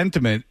a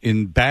sentiment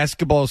in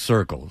basketball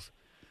circles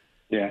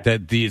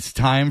that it's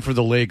time for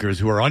the Lakers,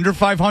 who are under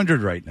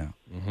 500 right now.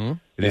 Mm-hmm.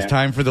 It is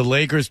time for the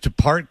Lakers to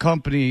part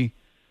company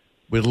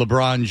with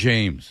LeBron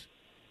James.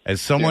 As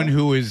someone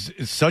who is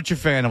such a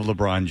fan of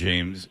LeBron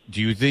James,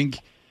 do you think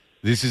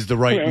this is the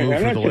right move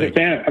for the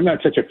Lakers? I'm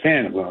not such a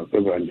fan of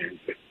LeBron James.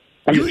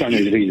 I'm just trying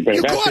to think he's a better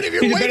You go out of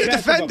your way to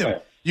defend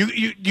him.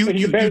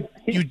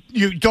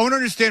 You don't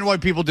understand why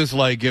people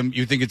dislike him.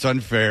 You think it's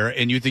unfair,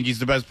 and you think he's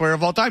the best player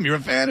of all time. You're a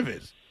fan of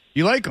his.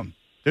 You like him.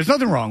 There's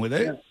nothing wrong with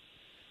it. Yeah.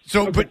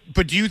 So,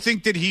 but do you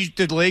think that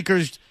the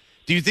Lakers?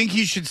 Do you think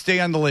he should stay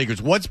on the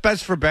Lakers? What's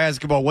best for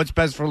basketball? What's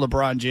best for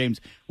LeBron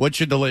James? What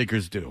should the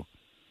Lakers do?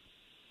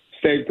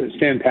 Stand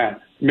pat.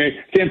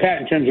 Stand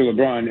pat in terms of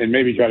LeBron, and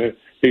maybe try to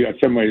figure out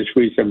some way to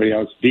squeeze somebody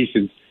else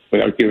decent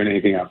without giving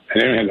anything up.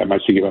 And they don't have that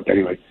much to give up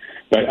anyway.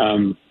 But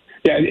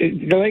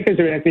the Lakers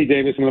are Anthony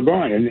Davis and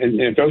LeBron,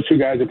 and if those two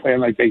guys are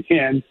playing like they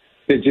can,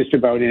 they're just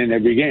about in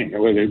every game.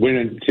 Whether they win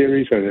a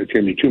series, whether it's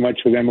going to be too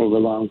much for them over a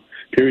long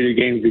period of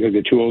games because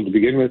they're too old to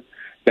begin with,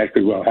 that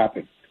could well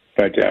happen.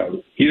 But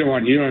you don't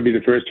want to be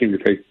the first team to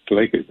face the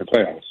Lakers in the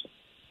playoffs.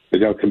 But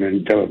they'll come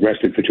in, they'll have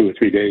rested for 2 or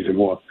 3 days or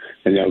more,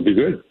 and they'll be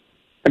good.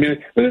 I mean,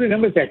 look at the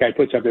numbers that guy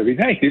puts up every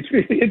night. It's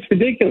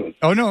ridiculous.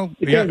 Oh, no.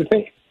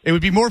 It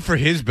would be more for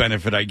his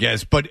benefit, I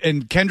guess.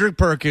 And Kendrick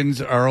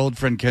Perkins, our old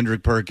friend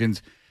Kendrick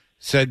Perkins,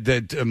 said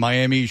that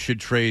Miami should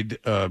trade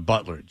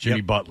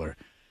Jimmy Butler.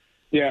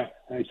 Yeah,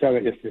 I saw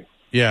that yesterday.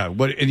 Yeah,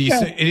 and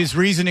his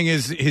reasoning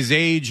is his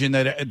age and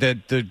that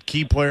the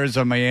key players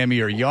on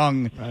Miami are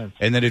young,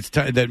 and that it's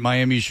that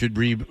Miami should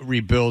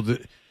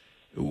rebuild.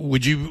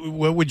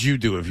 What would you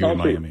do if you were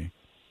Miami?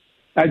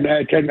 I'd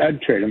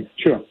trade him,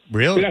 sure.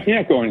 Really? You're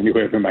not going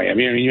anywhere from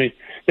Miami. I mean,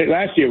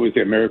 last year was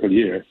their miracle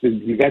year.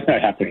 That's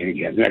not happening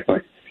again. They're not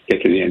going to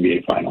get to the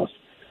NBA Finals.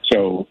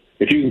 So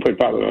if you can put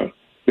Butler,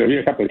 there'll be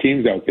a couple of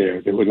teams out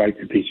there that would like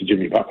a piece of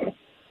Jimmy Butler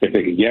if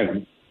they could get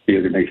him,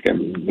 because it makes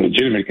them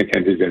legitimate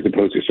contenders as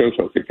opposed to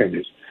so-so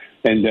contenders.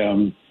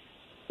 And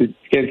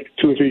get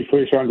 2 or 3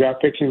 first-round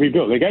draft picks and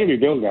rebuild. They got to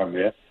rebuild down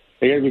there.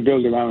 They got to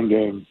rebuild around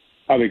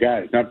other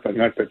guys, not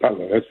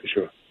Butler. That's for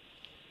sure.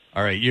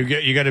 All right,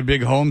 you got a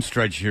big home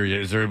stretch here.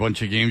 Is there a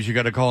bunch of games you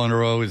got to call in a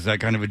row? Is that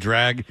kind of a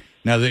drag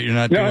now that you're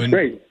not doing? No, it's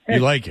great. You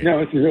like it?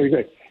 No, this is really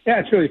good. Yeah,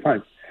 it's really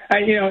fun.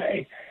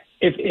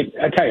 if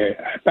I tell you,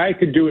 if I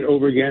could do it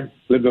over again,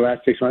 live the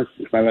last 6 months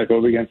of my life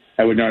over again,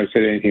 I would not have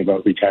said anything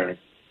about retiring.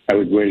 I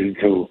would wait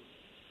until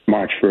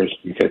March 1st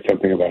and said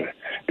something about it.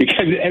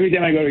 Because every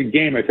time I go to a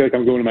game, I feel like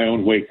I'm going to my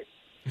own wake.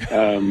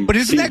 But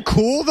isn't that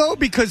cool though?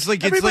 Because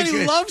like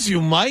everybody loves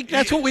you, Mike.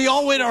 That's what we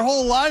all wait our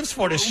whole lives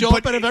for, to show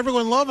up and have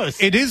everyone love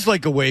us. It is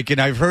like a wake, and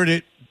I've heard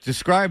it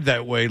described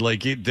that way.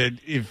 Like that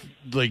if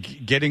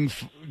like getting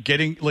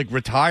like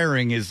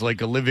retiring is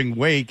like a living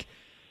wake.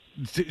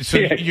 So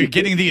you're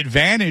getting the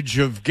advantage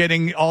of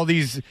getting all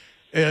these.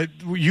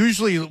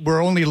 Usually,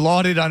 we're only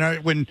lauded on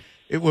when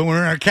we're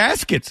in our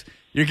caskets.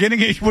 You're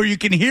getting it where you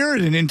can hear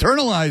it and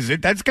internalize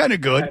it. That's kind of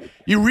good.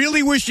 You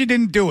really wish you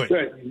didn't do it.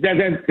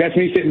 That's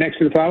me sitting next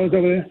to the flowers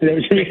over there? Is that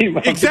what you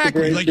mean?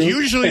 Exactly. Like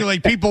usually,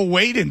 like people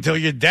wait until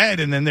you're dead,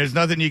 and then there's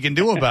nothing you can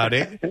do about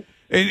it.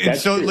 And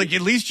so, true. Like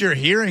at least you're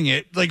hearing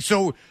it. Like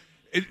so,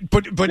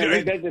 Mike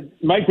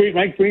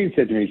Green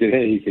said to me, he said,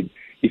 "Hey,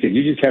 he said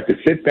you just have to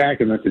sit back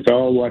and let this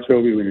all wash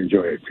over you and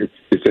enjoy it.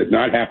 It does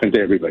not happen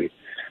to everybody."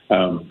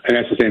 And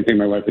that's the same thing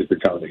my wife has been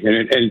telling me,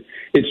 and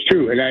it's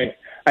true. And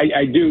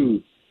I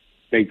do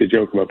make the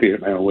joke about being at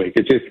my own wake.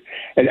 It's just,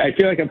 and I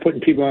feel like I'm putting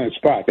people on the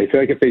spot. They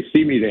feel like if they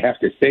see me, they have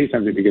to say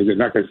something because they're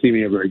not going to see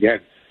me ever again.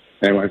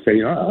 And I want to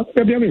say, I'll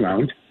be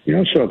around.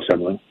 Show up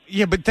somewhere.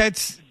 Yeah, but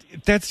that's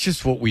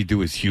just what we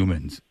do as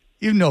humans.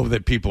 You know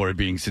that people are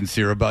being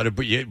sincere about it,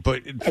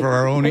 but for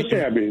our own.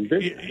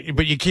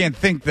 But you can't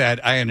think that.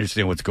 I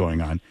understand what's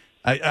going on.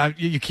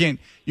 You can't.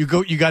 You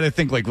got to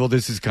think like, well,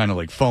 this is kind of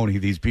like phony.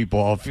 These people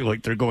all feel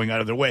like they're going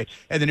out of their way,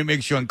 and then it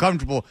makes you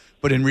uncomfortable.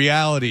 But in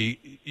reality,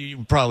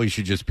 you probably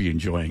should just be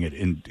enjoying it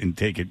and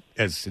take it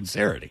as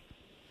sincerity.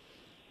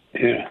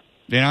 Yeah.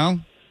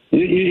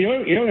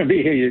 You don't want to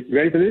be here. You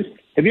ready for this?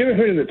 Have you ever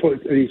heard of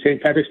the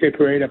St. Patrick's Day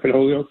Parade up at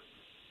Holyoke?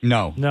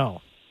 No.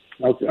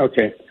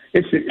 Okay.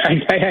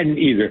 I hadn't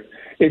either.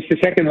 It's the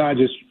second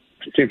largest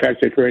St.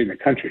 Patrick's Day Parade in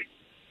the country.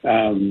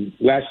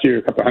 Last year,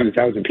 a couple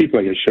 100,000 people,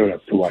 I guess, showed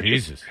up to watch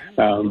Jesus.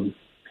 it.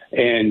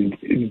 And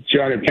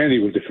John F. Kennedy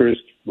was the first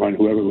one,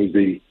 whoever was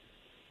the,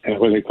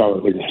 what do they call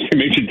it?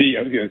 Major D,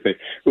 I was going to say.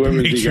 Whoever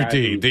was Major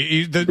the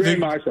D. The Grand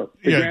Marshal.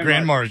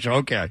 Grand Marshal,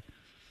 okay.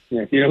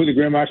 Yeah. You know who the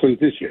Grand Marshal is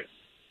this year?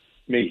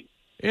 Me.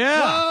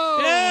 Yeah. Whoa.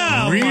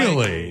 Yeah.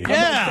 Really?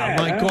 Yeah,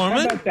 Mike Gorman.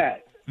 How about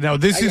that? Now,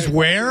 this is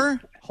where?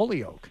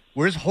 Holyoke.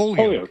 Where's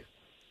Holyoke?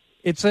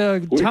 It's a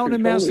town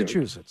in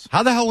Massachusetts.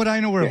 How the hell would I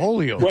know where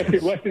Holyoke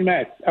is? Western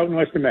Mass. Out in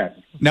Western Mass.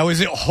 Now,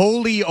 is it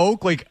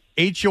Holyoke, like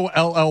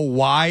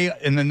Holly,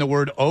 and then the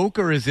word oak,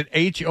 or is it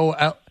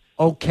HOL?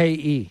 OKE.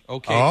 Okay.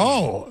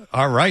 Oh,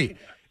 all right.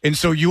 And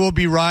so you will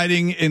be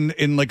riding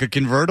in like a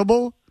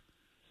convertible?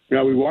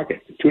 No, we walk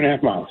it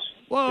 2.5 miles.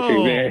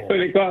 Whoa.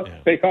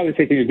 They call it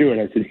taking to do it.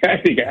 I said, I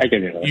think I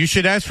can do it. You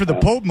should ask for the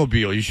Pope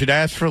Mobile. You should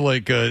ask for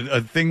like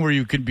a thing where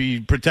you could be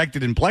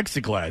protected in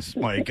plexiglass,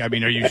 Mike. I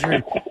mean, are you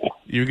sure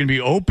you're going to be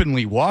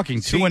openly walking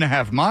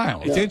 2.5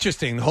 miles? It's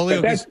interesting.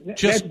 Holyoke is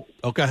just...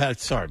 Oh, go ahead.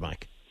 Sorry,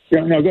 Mike.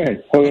 No, go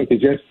ahead. Holyoke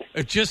is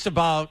just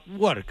about,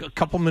 a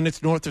couple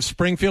minutes north of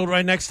Springfield,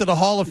 right next to the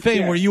Hall of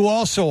Fame, where you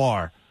also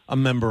are a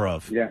member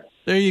of. Yeah.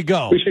 There you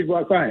go. We should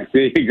walk by.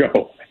 There you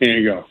go.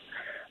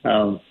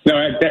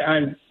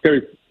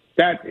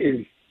 That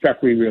is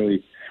struck me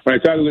really. When I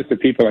saw the list of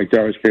people like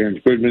Doris Kearns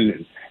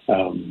Goodman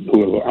and who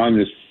were on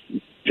this,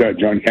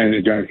 John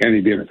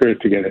Kennedy being the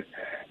first to get it,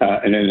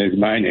 and then there's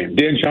my name.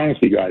 Dan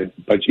Shaughnessy got it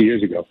a bunch of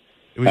years ago.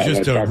 It was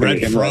just a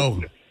red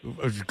throw.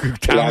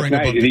 Towering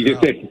above the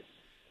crowd.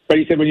 But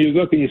he said, when you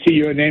look and you see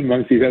your name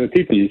amongst these other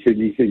people, he said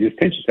just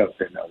pinch yourself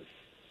and say, no.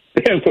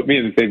 They don't put me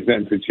in the same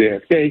sentence with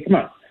JFK. Come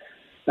on.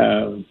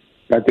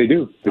 But they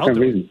do, for some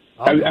reason.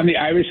 I'm the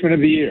Irishman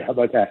of the Year. How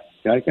about that?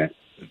 You like that?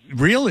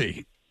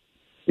 Really?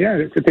 Yeah,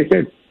 that's what they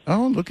said.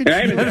 Oh, look at you. And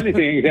I haven't done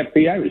anything except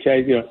be Irish.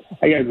 I got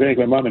to thank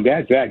my mom and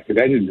dad for that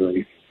because I didn't do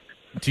anything.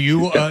 Do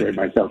you separate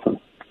myself from?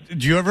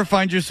 Do you ever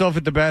find yourself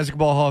at the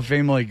Basketball Hall of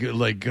Fame like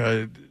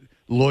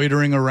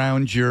loitering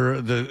around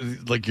your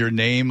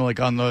name, like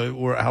on the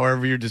or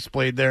however you're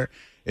displayed there,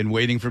 and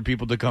waiting for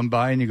people to come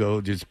by, and you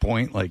go just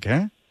point like,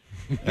 huh?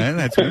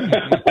 That's good.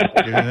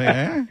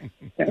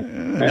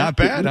 Not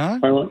bad,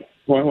 huh?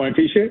 Want a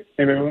T-shirt?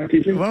 Anybody want a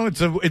T-shirt? Well,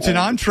 it's an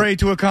entree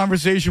to a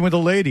conversation with a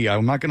lady.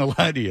 I'm not going to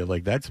lie to you.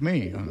 Like, that's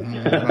me. I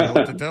don't know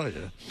what to tell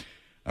you.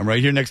 I'm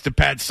right here next to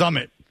Pat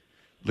Summitt.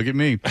 Look at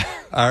me.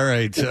 All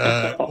right.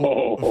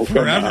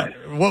 Forever.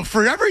 Well,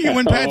 forever you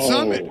and Pat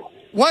Summitt.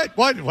 What?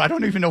 I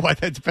don't even know why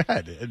that's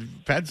bad.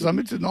 Pat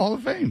Summitt's in the Hall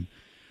of Fame.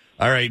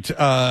 All right. When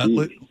I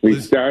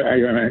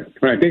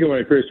think of what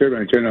I first heard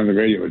when I turned on the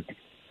radio at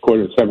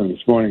 6:45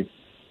 this morning,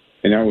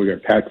 and now we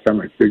got Pat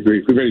Summitt. We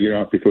better get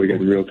off before we get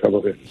in real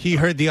trouble here. He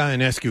heard the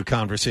Ionescu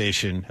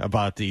conversation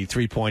about the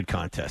 3-point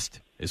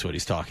contest, is what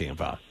he's talking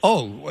about.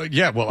 Oh,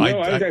 yeah. Well, I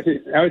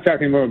was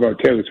talking more about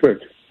Taylor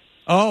Swift.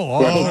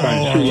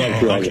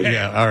 Okay.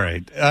 Yeah. All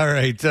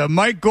right.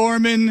 Mike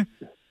Gorman.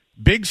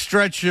 Big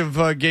stretch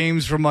of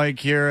games for Mike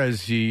here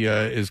as he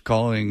is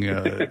calling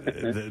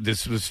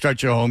this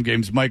stretch of home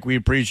games. Mike, we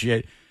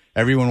appreciate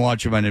everyone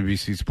watching on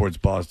NBC Sports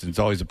Boston. It's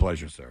always a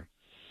pleasure, sir.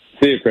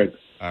 See you, Fred.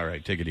 All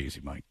right. Take it easy,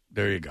 Mike.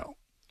 There you go.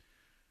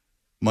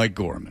 Mike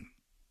Gorman.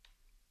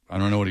 I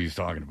don't know what he's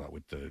talking about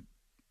with the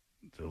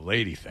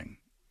lady thing.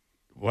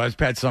 Why is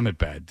Pat Summitt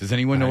bad? Does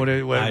anyone know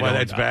why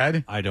that's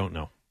bad? I don't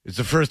know. It's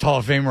the first Hall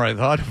of Famer I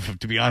thought of,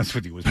 to be honest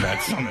with you, was Pat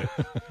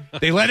Summitt.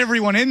 They let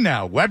everyone in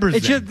now.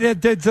 Weber's in.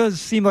 That does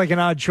seem like an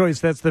odd choice.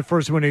 That's the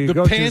first one you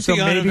go to. The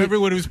pantheon of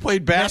everyone who's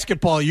played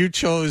basketball, you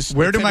chose.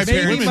 Where do my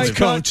parents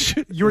coach?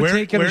 You were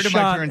taking a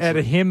shot at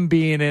him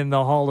being in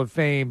the Hall of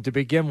Fame to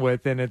begin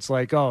with, and it's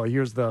like, oh,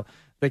 here's the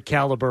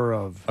caliber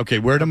of. Okay,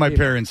 where do my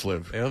parents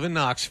live? They live in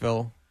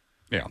Knoxville.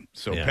 Yeah,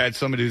 so Pat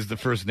Summitt is the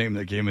first name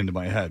that came into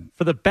my head.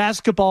 For the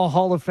Basketball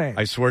Hall of Fame.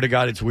 I swear to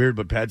God, it's weird,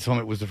 but Pat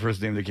Summitt was the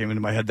first name that came into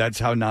my head. That's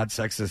how not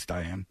sexist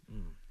I am.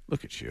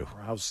 Look at you.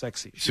 How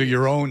sexy. So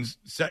your own...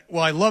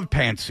 Well, I love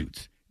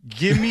pantsuits.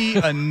 Give me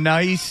a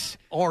nice...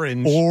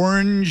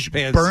 Orange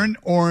burnt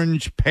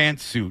orange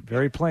pantsuit.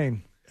 Very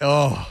plain.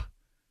 Oh,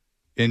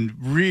 and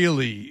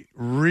really,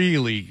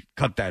 really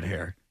cut that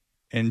hair.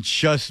 And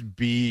just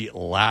be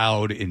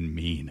loud and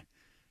mean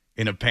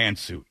in a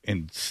pantsuit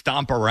and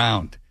stomp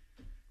around.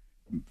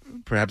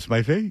 Perhaps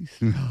my face.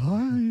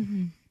 Hi.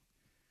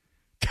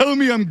 Tell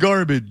me I'm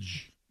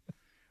garbage.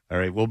 All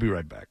right, we'll be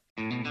right back.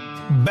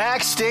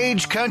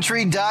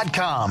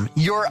 BackstageCountry.com,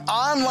 your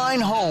online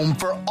home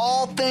for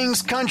all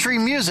things country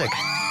music.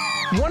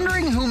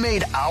 Wondering who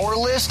made our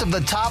list of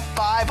the top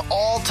 5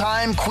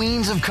 all-time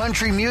queens of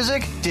country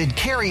music? Did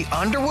Carrie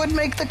Underwood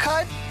make the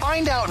cut?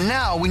 Find out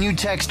now when you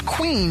text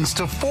Queens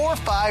to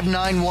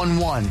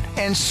 45911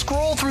 and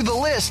scroll through the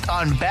list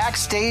on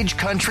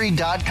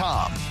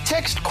BackstageCountry.com.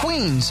 Text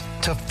Queens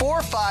to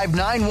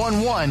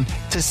 45911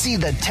 to see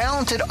the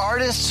talented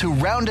artists who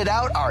rounded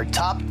out our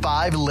top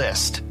 5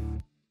 list.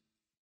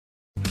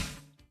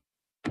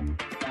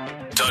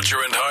 Dutcher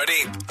and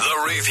Hardy, the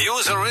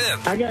reviews are in.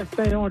 I got to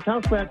say, I don't want to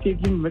talk about you.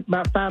 Give me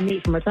about 5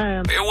 minutes of my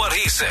time. Hear what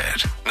he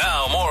said.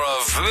 Now more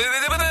of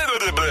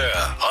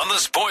on the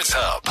Sports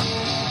Hub.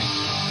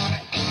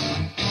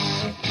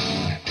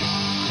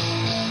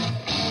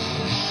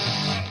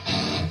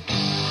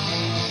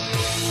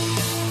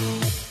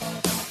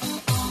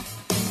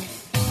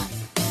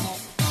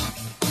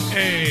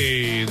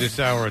 Hey, this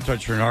hour of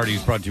Toucher and Hardy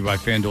is brought to you by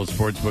FanDuel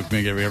Sportsbook.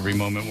 Make every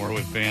moment more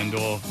with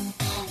FanDuel.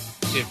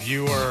 If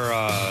you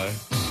are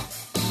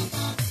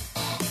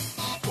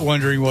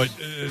wondering what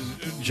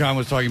John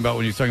was talking about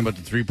when he was talking about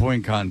the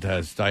three-point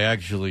contest, I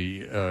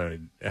actually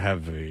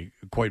have a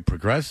quite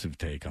progressive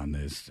take on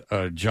this.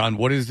 John,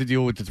 what is the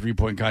deal with the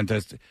three-point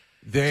contest?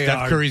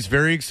 Steph Curry's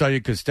very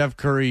excited because Steph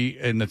Curry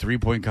in the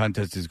three-point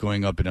contest is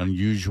going up an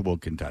unusual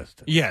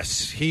contestant.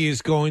 Yes, he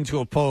is going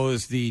to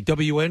oppose the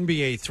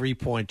WNBA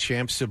three-point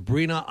champ,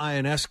 Sabrina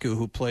Ionescu,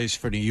 who plays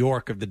for New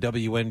York of the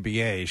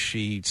WNBA.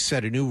 She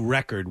set a new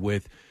record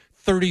with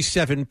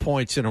 37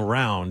 points in a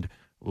round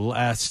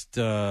last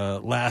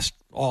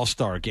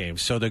All-Star game.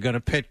 So they're going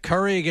to pit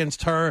Curry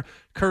against her.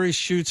 Curry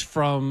shoots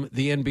from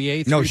the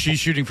NBA. No, she's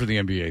shooting for the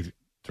NBA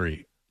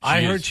three.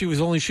 I heard she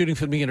was only shooting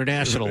from the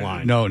international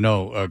line.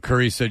 No.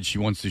 Curry said she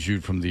wants to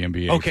shoot from the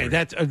NBA. Okay,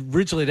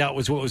 originally that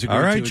was what was agreed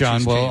to. All right,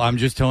 John. Well, I'm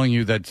just telling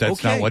you that's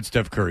not what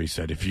Steph Curry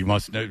said. If you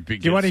must, do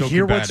you want to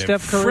hear what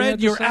Steph Curry? Fred, had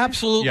to you're say?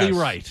 absolutely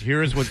right.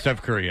 Here is what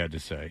Steph Curry had to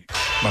say.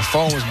 My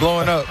phone was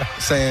blowing up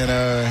saying,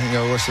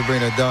 what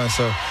Sabrina done.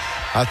 So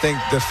I think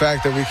the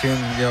fact that we can,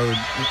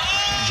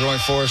 join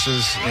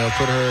forces,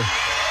 put her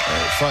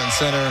front and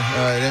center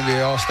at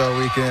NBA All-Star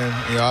Weekend.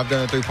 I've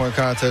done a three-point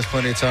contest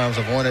plenty of times.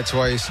 I've won it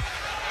twice.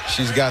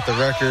 She's got the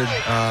record.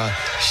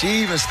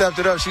 She even stepped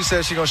it up. She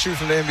said she's going to shoot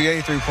from the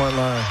NBA three-point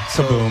line.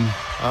 So, kaboom.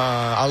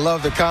 I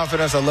love the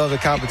confidence. I love the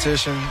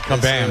competition.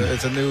 Kabam.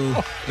 It's a new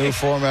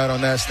format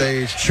on that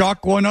stage.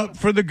 Chalk one up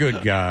for the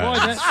good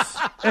guys. Boy,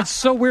 that's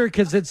so weird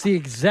because it's the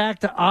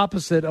exact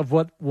opposite of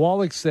what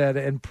Wallach said,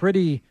 and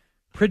pretty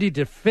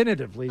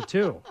definitively,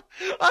 too.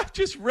 I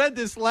just read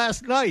this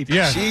last night.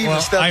 Yeah, she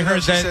even stepped I it heard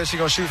up. She that said she's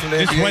going to shoot from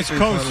the it's NBA West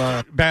three-point Coast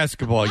line.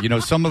 basketball.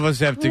 Some of us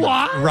have to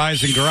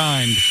rise and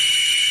grind.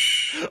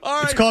 All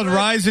right, it's called Fred.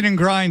 Rising and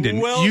Grinding.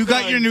 Well you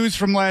got done. your news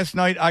from last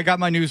night. I got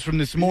my news from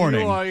this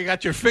morning. You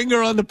got your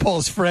finger on the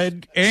pulse,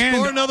 Fred. And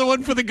score another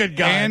one for the good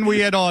guy. And we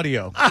had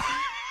audio.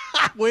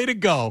 Way to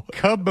go.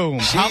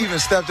 Kaboom. She even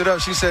stepped it up.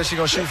 She said she's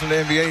going to shoot from the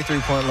NBA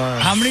three-point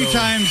line. How many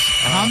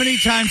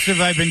times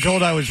have I been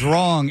told I was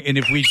wrong, and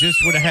if we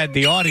just would have had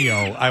the audio,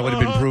 I would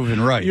have been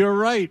proven right? You're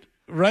right.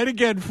 Right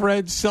again,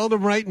 Fred.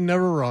 Seldom right and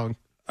never wrong.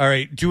 All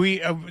right.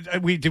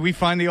 Did we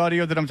find the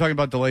audio that I'm talking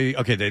about? The lady.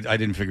 Okay, I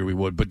didn't figure we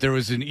would, but there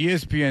was an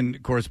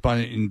ESPN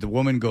correspondent, and the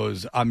woman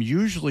goes, "I'm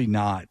usually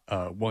not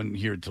one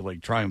here to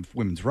triumph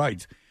women's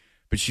rights."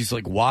 But she's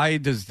like, why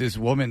does this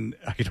woman,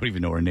 I don't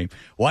even know her name,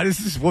 why does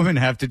this woman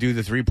have to do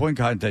the three-point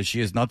contest?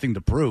 She has nothing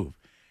to prove.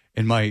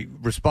 And my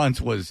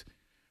response was,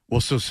 well,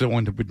 so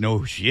someone would know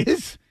who she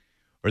is?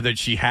 Or that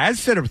she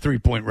has set a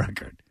three-point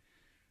record.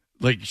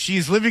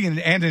 She's living in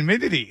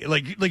anonymity.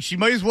 Like she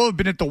might as well have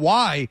been at the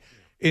Y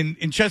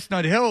in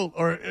Chestnut Hill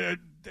or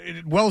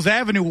Wells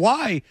Avenue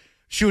Y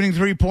shooting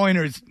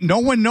three-pointers. No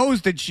one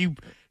knows that she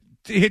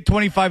hit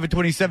 25 or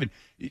 27.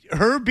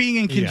 Her being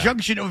in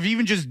conjunction of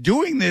even just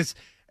doing this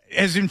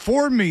has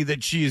informed me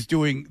that she is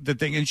doing the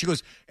thing. And she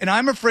goes, and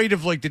I'm afraid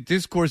of like the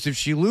discourse if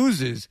she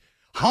loses.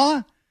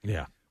 Huh?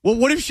 Yeah. Well,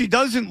 what if she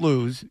doesn't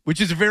lose, which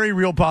is a very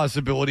real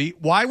possibility?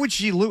 Why would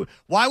she lose?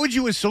 Why would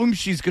you assume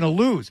she's going to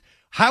lose?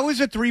 How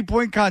is a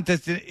 3-point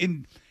contest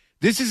in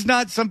this is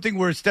not something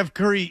where Steph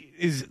Curry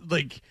is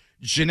like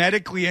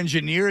genetically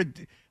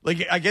engineered.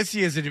 Like, I guess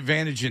he has an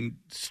advantage in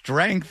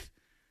strength,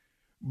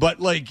 but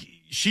like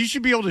she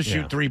should be able to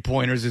shoot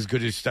 3-pointers as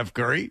good as Steph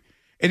Curry.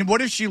 And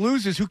what if she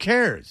loses? Who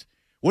cares?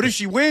 What if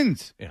she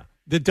wins? Yeah.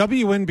 The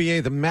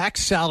WNBA, the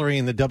max salary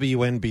in the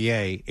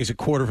WNBA is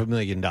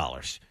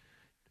 $250,000.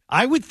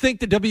 I would think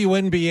the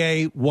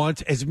WNBA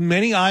wants as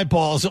many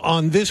eyeballs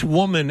on this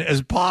woman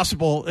as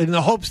possible in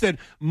the hopes that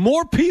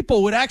more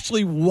people would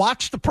actually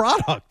watch the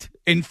product.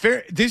 In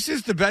fair, this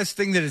is the best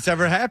thing that has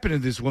ever happened to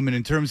this woman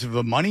in terms of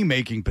a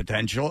money-making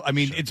potential. I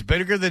mean, it's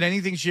bigger than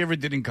anything she ever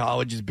did in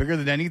college. It's bigger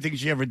than anything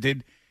she ever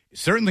did,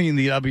 certainly in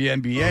the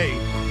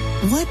WNBA.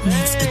 What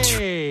makes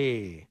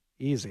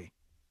easy.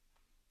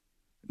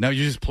 Now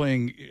you're just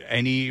playing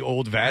any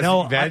old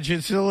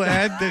Vagisil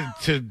ad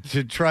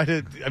to try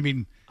to. I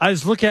mean, I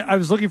was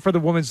looking for the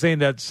woman saying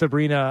that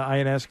Sabrina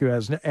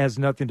Ionescu has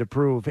nothing to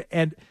prove,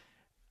 and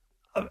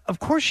of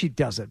course she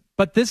doesn't.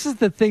 But this is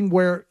the thing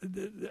where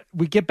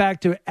we get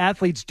back to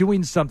athletes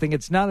doing something.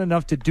 It's not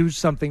enough to do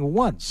something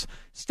once.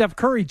 Steph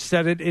Curry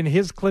said it in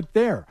his clip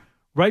there,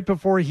 right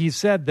before he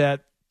said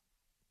that.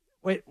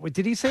 Wait,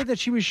 did he say that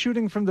she was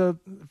shooting from the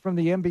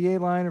NBA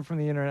line or from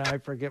the internet? I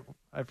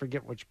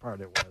forget which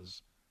part it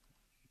was.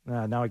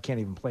 Now I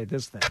can't even play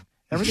this thing.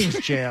 Everything's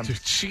jammed.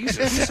 Jesus.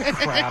 This is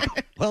crap.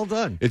 Well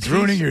done. It's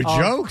ruining your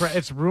jokes.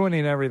 It's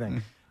ruining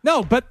everything.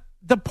 No, but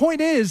the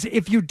point is,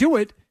 if you do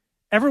it,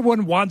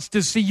 everyone wants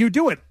to see you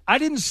do it. I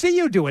didn't see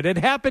you do it. It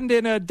happened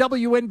in a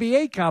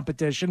WNBA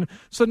competition,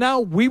 so now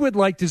we would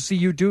like to see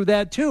you do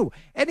that too.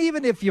 And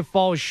even if you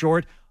fall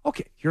short,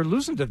 okay, you're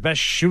losing to the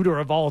best shooter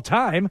of all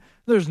time.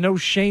 There's no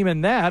shame in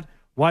that.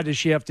 Why does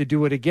she have to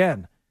do it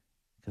again?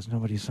 Because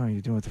nobody saw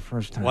you do it the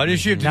first time. Why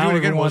does she have to do it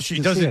again? Well, she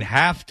doesn't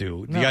have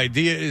to. No. The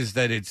idea is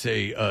that it's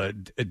a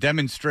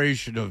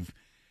demonstration of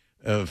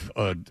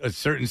a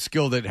certain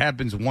skill that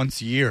happens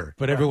once a year.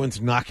 But everyone's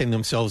knocking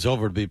themselves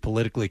over to be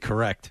politically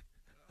correct.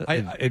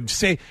 And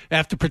say,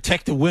 have to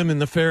protect the women,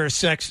 the fairer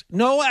sex.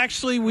 No,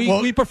 actually,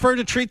 we prefer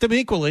to treat them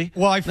equally.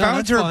 Well, I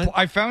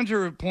found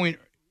her point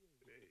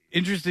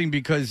interesting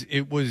because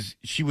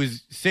she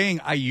was saying,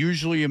 I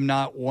usually am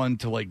not one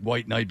to like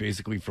white knight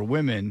basically for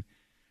women,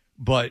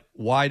 but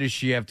why does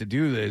she have to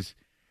do this?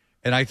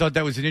 And I thought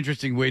that was an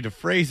interesting way to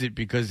phrase it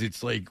because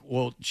it's like,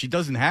 well, she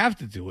doesn't have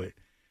to do it.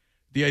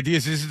 The idea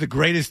is this is the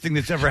greatest thing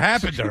that's ever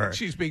happened to her.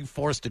 She's being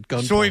forced at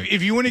gunpoint. So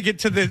if you want to get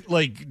to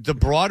the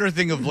broader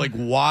thing of like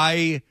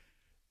why,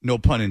 no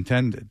pun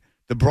intended,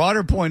 the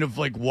broader point of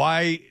like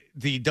why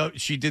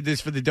she did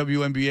this for the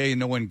WNBA and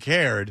no one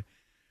cared,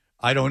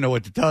 I don't know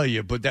what to tell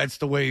you, but that's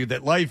the way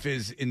that life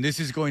is, and this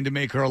is going to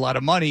make her a lot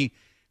of money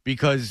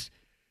because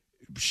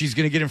she's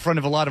going to get in front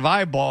of a lot of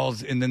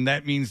eyeballs, and then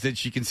that means that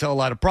she can sell a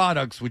lot of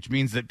products, which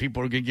means that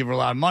people are going to give her a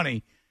lot of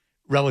money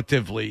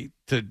relatively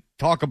to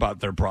talk about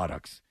their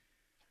products.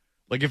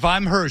 Like if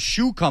I'm her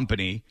shoe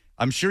company,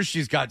 I'm sure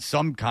she's got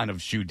some kind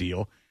of shoe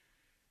deal.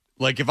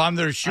 Like if I'm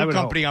their shoe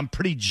company, I'm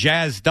pretty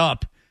jazzed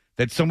up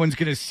that someone's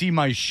going to see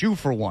my shoe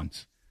for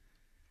once,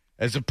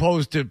 as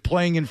opposed to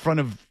playing in front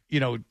of,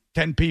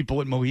 10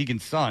 people at Mohegan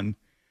Sun.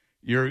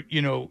 You're,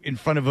 in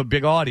front of a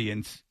big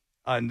audience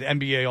on the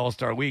NBA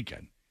All-Star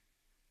Weekend.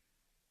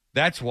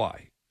 That's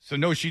why. So,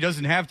 no, she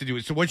doesn't have to do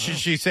it. So what should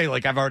she say?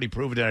 Like, I've already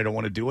proven it. I don't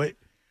want to do it?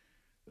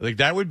 Like,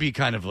 that would be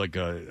kind of like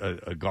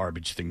a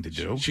garbage thing to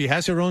do. She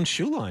has her own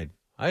shoe line.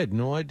 I had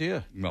no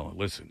idea. No,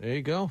 listen. There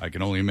you go. I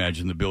can only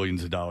imagine the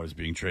billions of dollars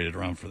being traded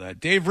around for that.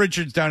 Dave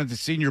Richards down at the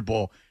Senior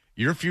Bowl.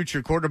 Your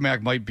future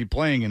quarterback might be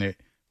playing in it.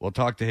 We'll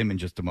talk to him in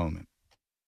just a moment.